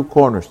apply to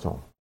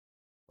Cornerstone.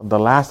 But the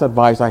last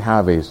advice I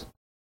have is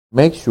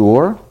make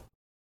sure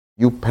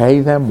you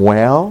pay them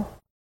well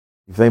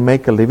if they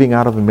make a living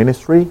out of the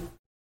ministry.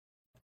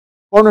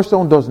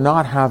 Cornerstone does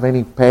not have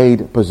any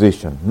paid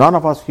position. None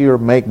of us here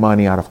make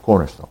money out of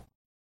Cornerstone.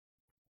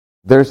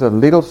 There's a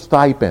little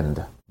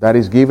stipend that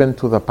is given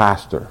to the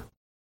pastor.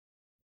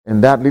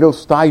 And that little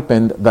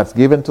stipend that's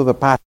given to the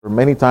pastor,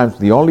 many times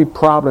the only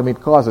problem it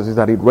causes is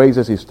that it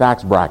raises his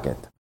tax bracket.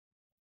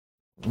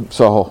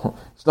 So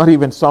it's not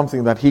even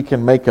something that he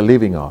can make a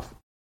living of.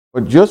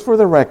 But just for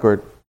the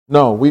record,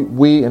 no,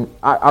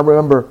 I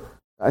remember,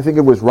 I think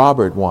it was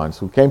Robert once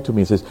who came to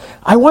me and says,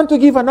 I want to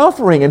give an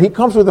offering. And he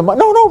comes with the money.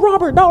 No,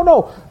 Robert,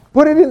 no.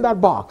 Put it in that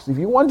box. If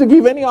you want to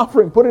give any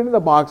offering, put it in the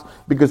box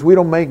because we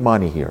don't make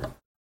money here.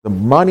 The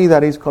money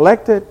that is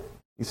collected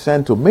is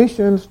sent to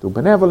missions, to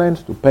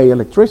benevolence, to pay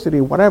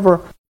electricity, whatever.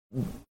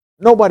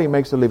 Nobody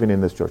makes a living in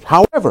this church.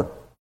 However,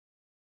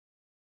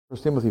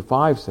 1 Timothy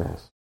 5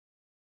 says,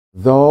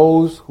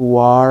 those who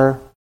are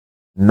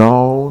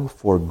known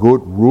for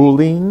good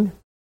ruling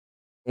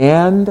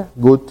and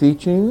good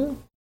teaching,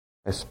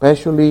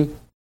 especially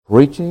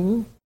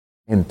preaching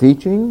and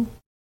teaching,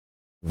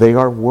 they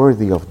are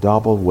worthy of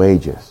double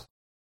wages.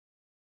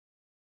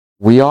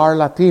 We are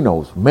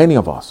Latinos, many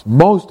of us,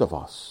 most of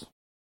us.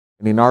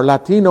 And in our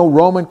Latino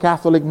Roman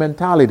Catholic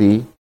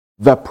mentality,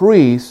 the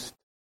priest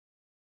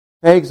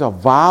takes a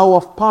vow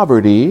of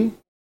poverty,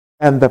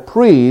 and the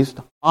priest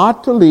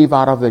ought to live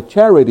out of the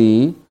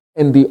charity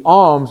and the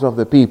alms of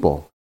the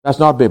people. That's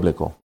not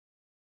biblical.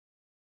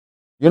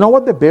 You know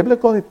what the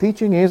biblical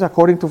teaching is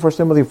according to 1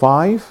 Timothy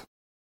 5?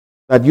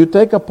 That you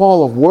take a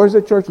poll of where's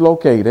the church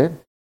located,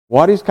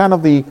 what is kind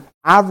of the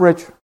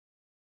average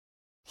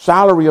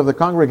salary of the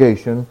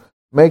congregation,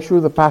 make sure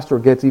the pastor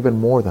gets even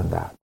more than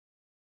that.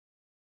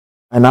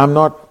 And I'm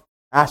not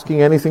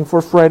asking anything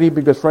for Freddie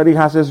because Freddie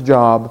has his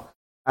job,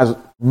 as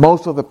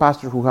most of the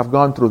pastors who have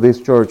gone through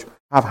this church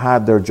have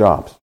had their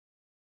jobs.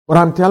 But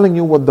I'm telling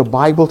you what the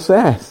Bible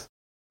says.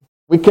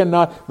 We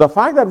cannot, the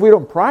fact that we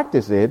don't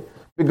practice it,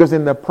 because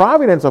in the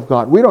providence of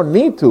God, we don't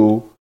need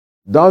to,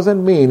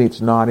 doesn't mean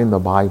it's not in the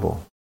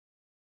Bible.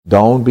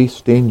 Don't be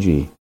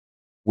stingy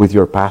with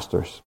your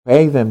pastors.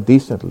 Pay them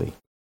decently.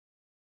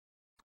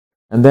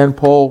 And then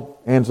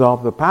Paul ends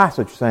off the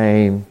passage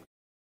saying,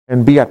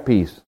 and be at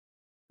peace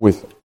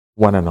with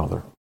one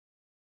another.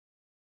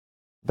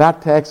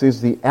 That text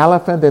is the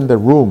elephant in the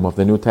room of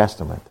the New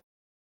Testament.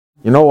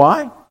 You know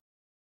why?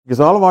 Because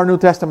all of our New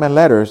Testament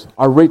letters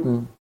are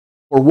written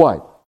for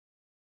what?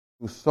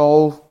 To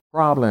solve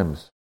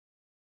problems.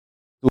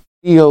 To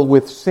deal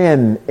with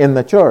sin in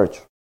the church.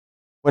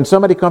 When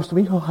somebody comes to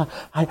me,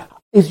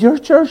 is your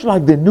church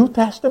like the New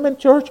Testament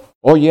church?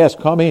 Oh yes,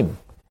 come in.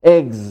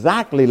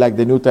 Exactly like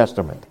the New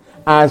Testament.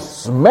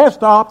 As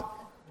messed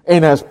up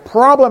and as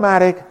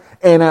problematic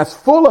and as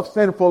full of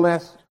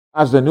sinfulness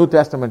as the New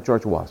Testament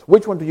church was.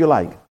 Which one do you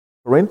like?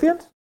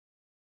 Corinthians?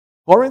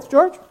 Corinth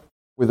church?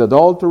 With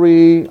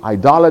adultery,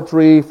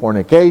 idolatry,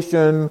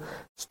 fornication,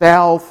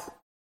 stealth.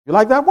 You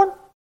like that one?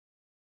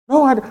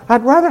 No,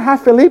 I'd rather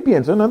have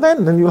Philippians. And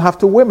then you'll have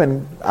two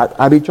women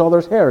at each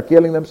other's hair,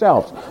 killing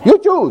themselves. You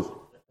choose.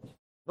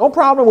 No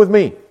problem with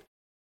me.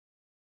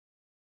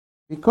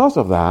 Because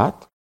of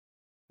that,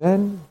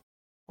 then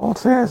Paul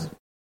says,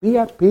 be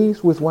at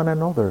peace with one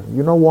another.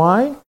 You know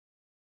why?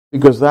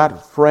 Because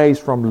that phrase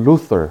from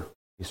Luther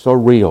is so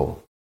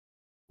real.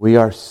 We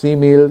are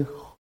simul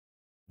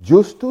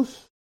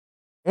justus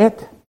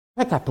et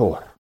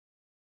peccator.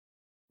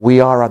 We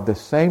are at the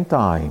same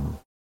time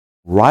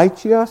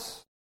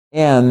righteous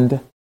and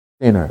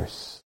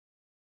sinners.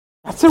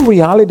 That's a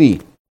reality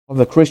of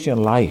the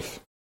Christian life.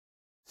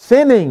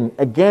 Sinning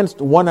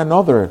against one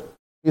another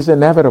is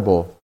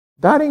inevitable.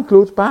 That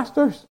includes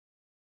pastors.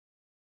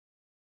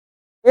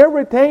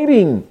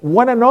 Irritating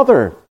one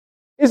another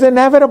is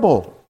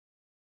inevitable.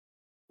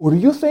 Or do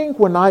you think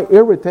when I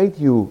irritate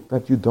you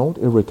that you don't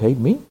irritate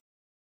me?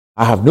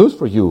 I have news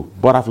for you,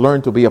 but I've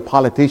learned to be a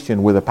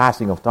politician with the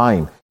passing of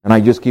time, and I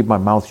just keep my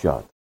mouth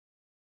shut.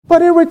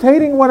 But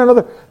irritating one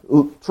another.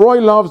 Troy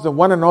loves the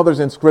one another's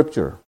in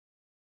Scripture.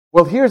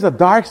 Well, here's the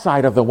dark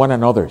side of the one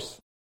another's.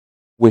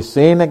 We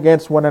sin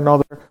against one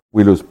another.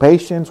 We lose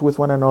patience with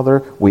one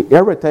another. We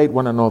irritate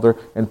one another.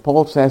 And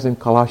Paul says in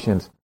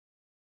Colossians,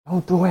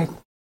 don't do it.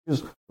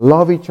 Just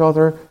love each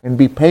other and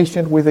be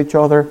patient with each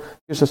other,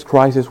 just as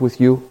Christ is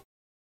with you.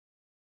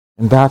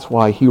 And that's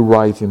why he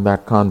writes in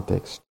that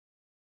context.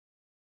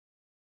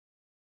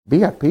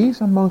 Be at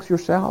peace amongst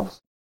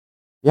yourselves.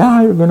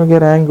 Yeah, you're going to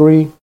get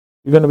angry.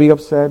 You're going to be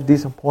upset,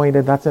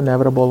 disappointed. That's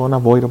inevitable,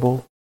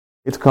 unavoidable.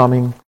 It's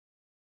coming.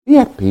 Be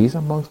at peace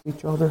amongst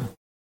each other.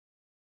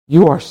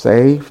 You are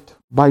saved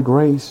by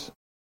grace.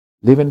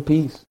 Live in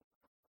peace.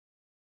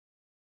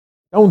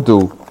 Don't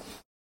do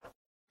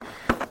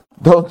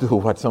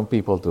what some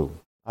people do.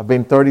 I've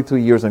been 32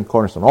 years in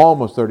Cornerstone,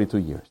 almost 32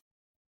 years.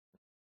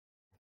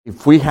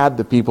 If we had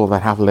the people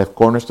that have left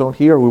Cornerstone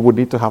here, we would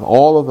need to have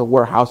all of the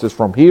warehouses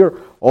from here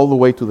all the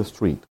way to the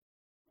street.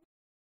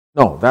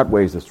 No, that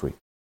way is the street.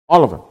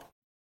 All of them.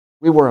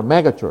 We were a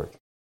mega church.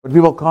 But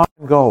people come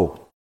and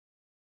go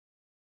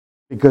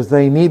because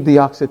they need the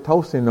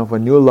oxytocin of a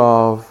new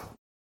love,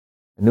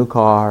 a new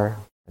car,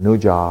 a new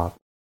job,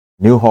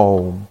 new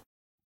home,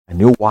 a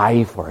new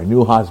wife or a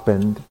new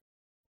husband.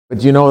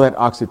 But you know that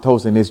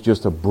oxytocin is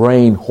just a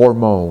brain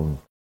hormone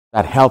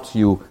that helps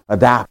you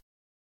adapt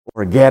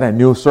or get a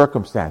new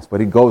circumstance, but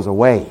it goes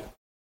away. And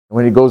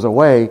when it goes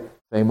away,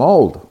 same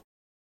old.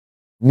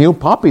 New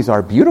puppies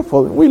are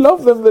beautiful. We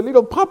love them, the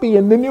little puppy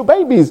and the new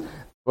babies.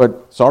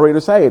 But sorry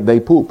to say it, they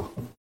poop.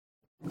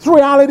 It's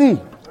reality.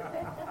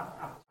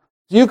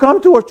 You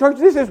come to a church,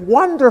 this is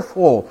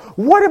wonderful.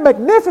 What a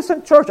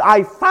magnificent church.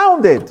 I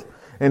found it.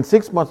 And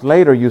 6 months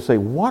later, you say,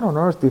 what on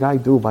earth did I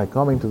do by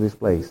coming to this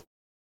place?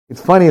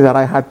 It's funny that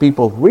I had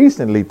people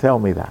recently tell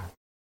me that.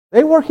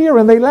 They were here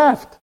and they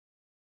left.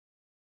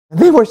 And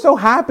they were so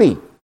happy.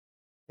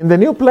 In the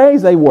new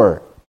place they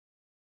were.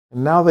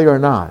 And now they are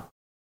not.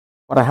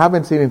 What I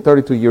haven't seen in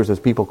 32 years is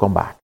people come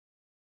back.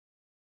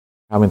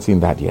 I haven't seen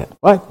that yet.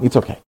 But it's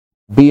okay.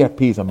 Be at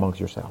peace amongst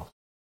yourselves.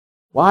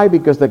 Why?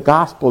 Because the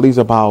gospel is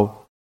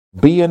about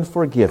being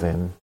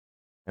forgiven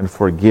and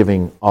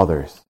forgiving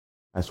others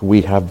as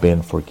we have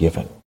been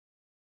forgiven.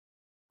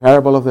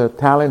 Parable of the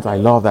talents, I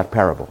love that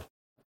parable.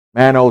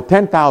 Man owed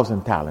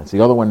 10,000 talents.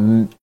 The other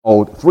one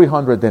owed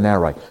 300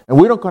 denarii. And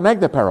we don't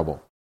connect the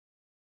parable.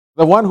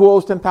 The one who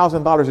owes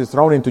 $10,000 is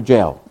thrown into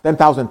jail.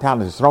 10,000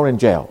 talents is thrown in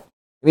jail.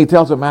 And he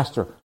tells the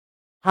master,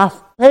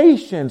 have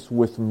patience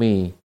with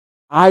me.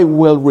 I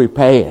will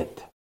repay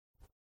it.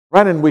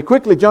 Right? And we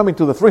quickly jump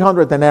into the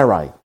 300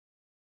 denarii.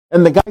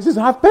 And the guy says,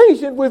 have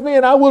patience with me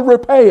and I will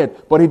repay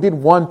it. But he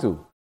didn't want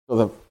to. So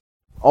the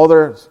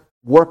other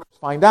workers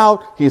find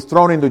out, he's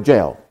thrown into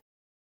jail.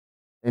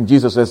 And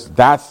Jesus says,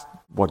 that's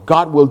what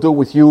God will do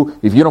with you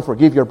if you don't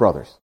forgive your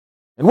brothers.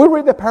 And we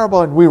read the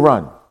parable and we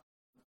run.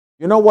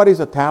 You know what is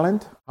a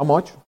talent? How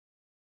much?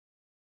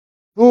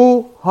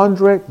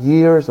 200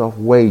 years of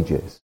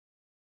wages.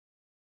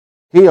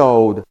 He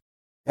owed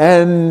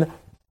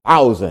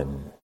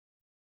 10,000.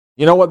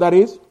 You know what that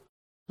is?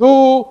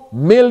 2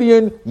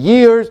 million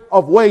years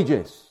of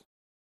wages.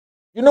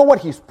 You know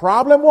what his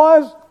problem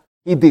was?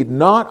 He did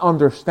not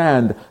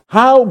understand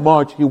how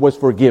much he was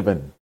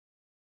forgiven.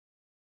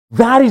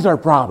 That is our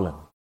problem.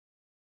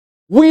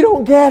 We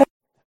don't get it.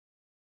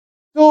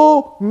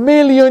 2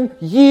 million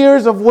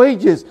years of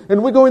wages.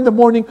 And we go in the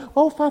morning,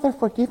 oh, Father,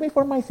 forgive me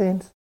for my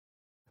sins.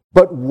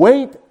 But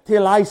wait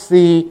till I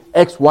see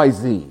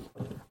XYZ.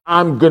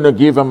 I'm going to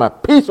give him a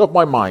piece of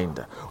my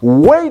mind.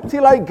 Wait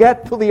till I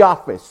get to the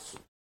office.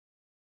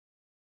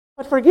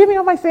 But forgive me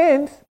of my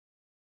sins.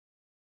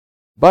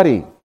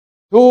 Buddy,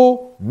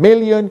 2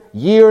 million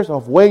years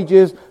of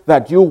wages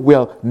that you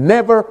will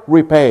never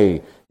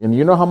repay. And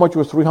you know how much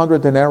was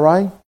 300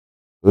 denarii?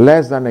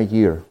 Less than a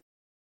year.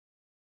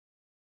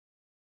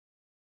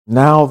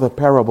 Now the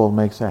parable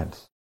makes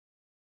sense.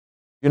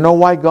 You know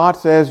why God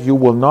says you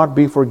will not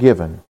be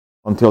forgiven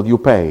until you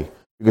pay?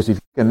 Because if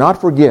you cannot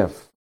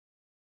forgive,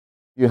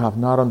 you have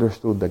not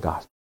understood the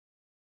gospel.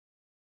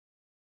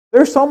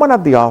 There's someone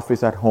at the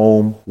office, at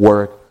home,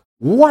 work,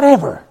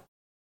 whatever.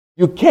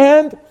 You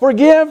can't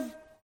forgive?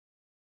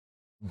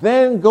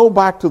 Then go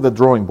back to the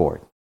drawing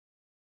board.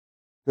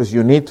 Because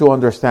you need to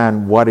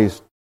understand what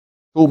is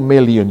 2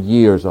 million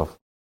years of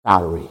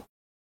salary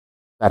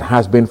that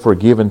has been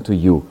forgiven to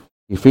you,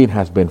 if it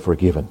has been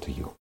forgiven to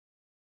you.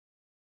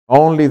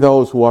 Only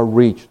those who are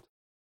reached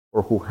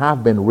or who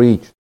have been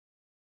reached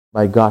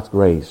by God's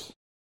grace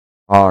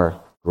are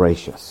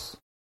gracious.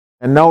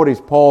 And notice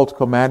Paul's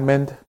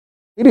commandment.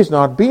 It is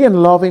not be in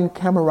loving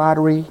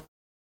camaraderie.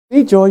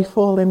 Be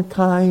joyful and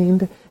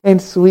kind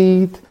and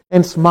sweet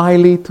and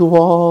smiley to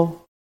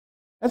all.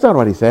 That's not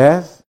what he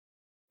says.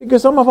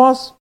 Because some of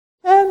us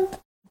can't.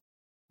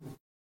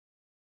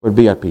 But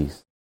be at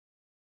peace.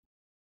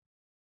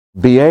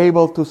 Be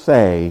able to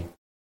say,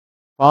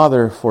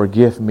 Father,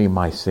 forgive me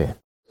my sin.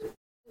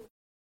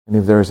 And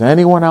if there's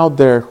anyone out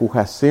there who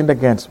has sinned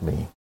against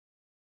me,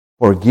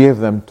 forgive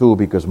them too,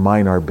 because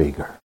mine are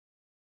bigger.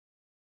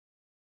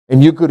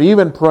 And you could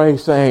even pray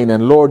saying,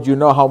 and Lord, you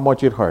know how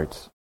much it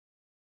hurts.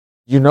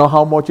 You know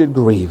how much it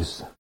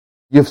grieves.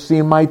 You've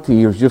seen my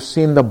tears. You've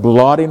seen the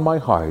blood in my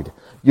heart.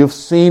 You've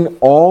seen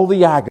all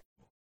the agony.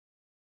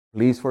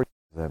 Please forgive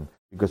them,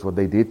 because what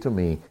they did to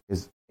me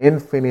is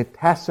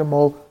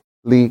infinitesimally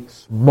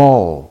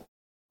small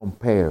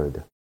compared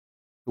to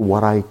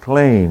what I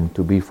claim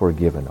to be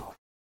forgiven of.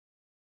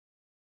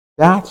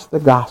 That's the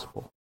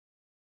gospel.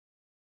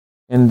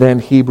 And then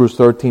Hebrews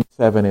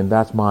 13:7, and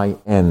that's my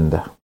end.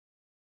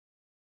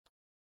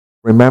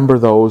 Remember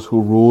those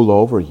who rule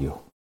over you,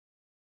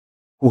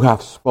 who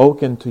have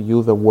spoken to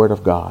you the word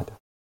of God.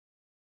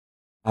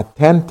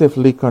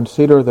 Attentively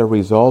consider the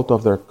result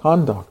of their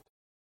conduct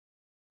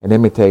and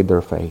imitate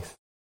their faith.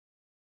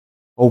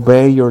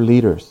 Obey your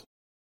leaders.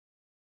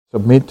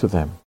 Submit to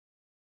them.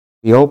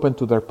 Be open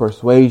to their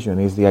persuasion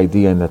is the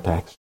idea in the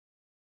text.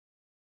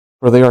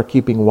 For they are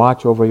keeping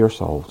watch over your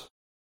souls,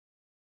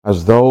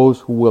 as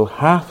those who will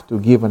have to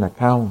give an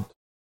account.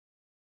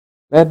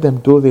 Let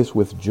them do this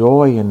with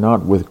joy and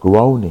not with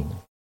groaning,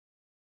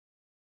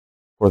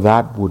 for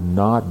that would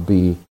not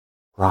be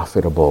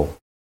profitable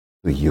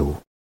to you.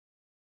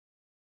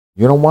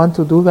 You don't want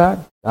to do that?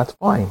 That's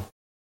fine.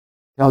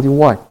 Tell you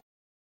what,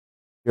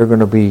 you're going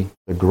to be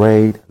the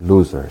great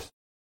losers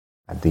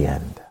at the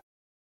end.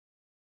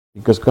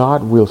 Because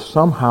God will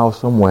somehow,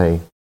 some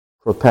way,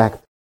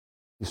 protect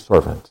His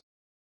servants.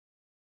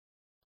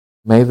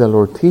 May the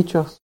Lord teach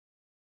us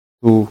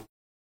to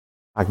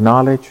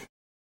acknowledge,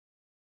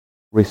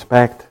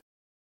 respect,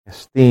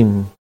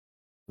 esteem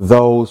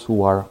those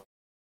who are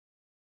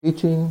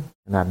teaching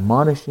and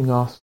admonishing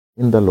us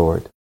in the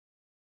Lord,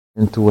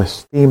 and to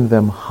esteem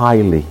them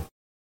highly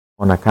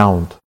on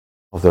account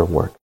of their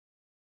work.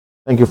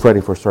 Thank you,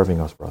 Freddie, for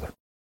serving us, brother.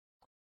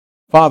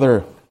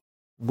 Father,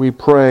 we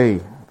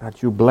pray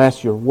that you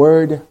bless your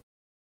word,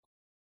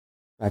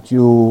 that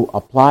you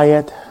apply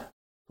it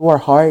to our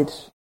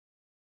hearts.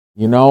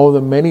 You know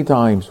that many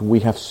times we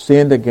have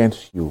sinned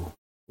against you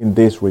in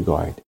this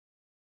regard.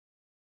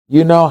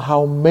 You know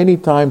how many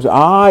times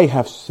I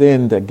have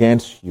sinned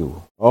against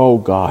you. Oh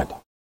God,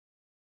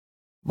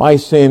 my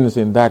sins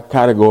in that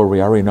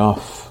category are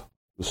enough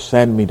to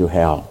send me to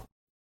hell.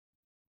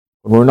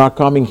 But we're not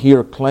coming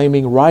here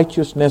claiming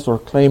righteousness or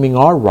claiming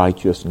our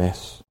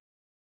righteousness.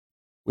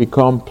 We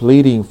come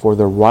pleading for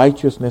the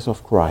righteousness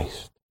of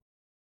Christ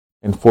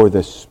and for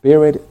the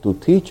Spirit to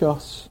teach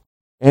us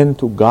and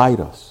to guide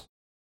us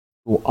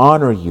to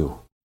honor you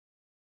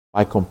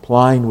by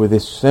complying with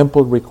this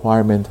simple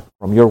requirement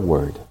from your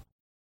word.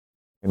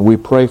 And we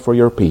pray for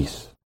your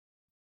peace,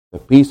 the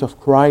peace of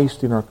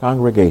Christ in our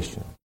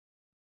congregation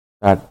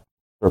that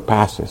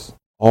surpasses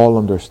all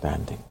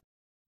understanding.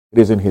 It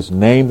is in His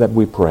name that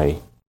we pray.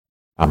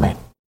 Amen.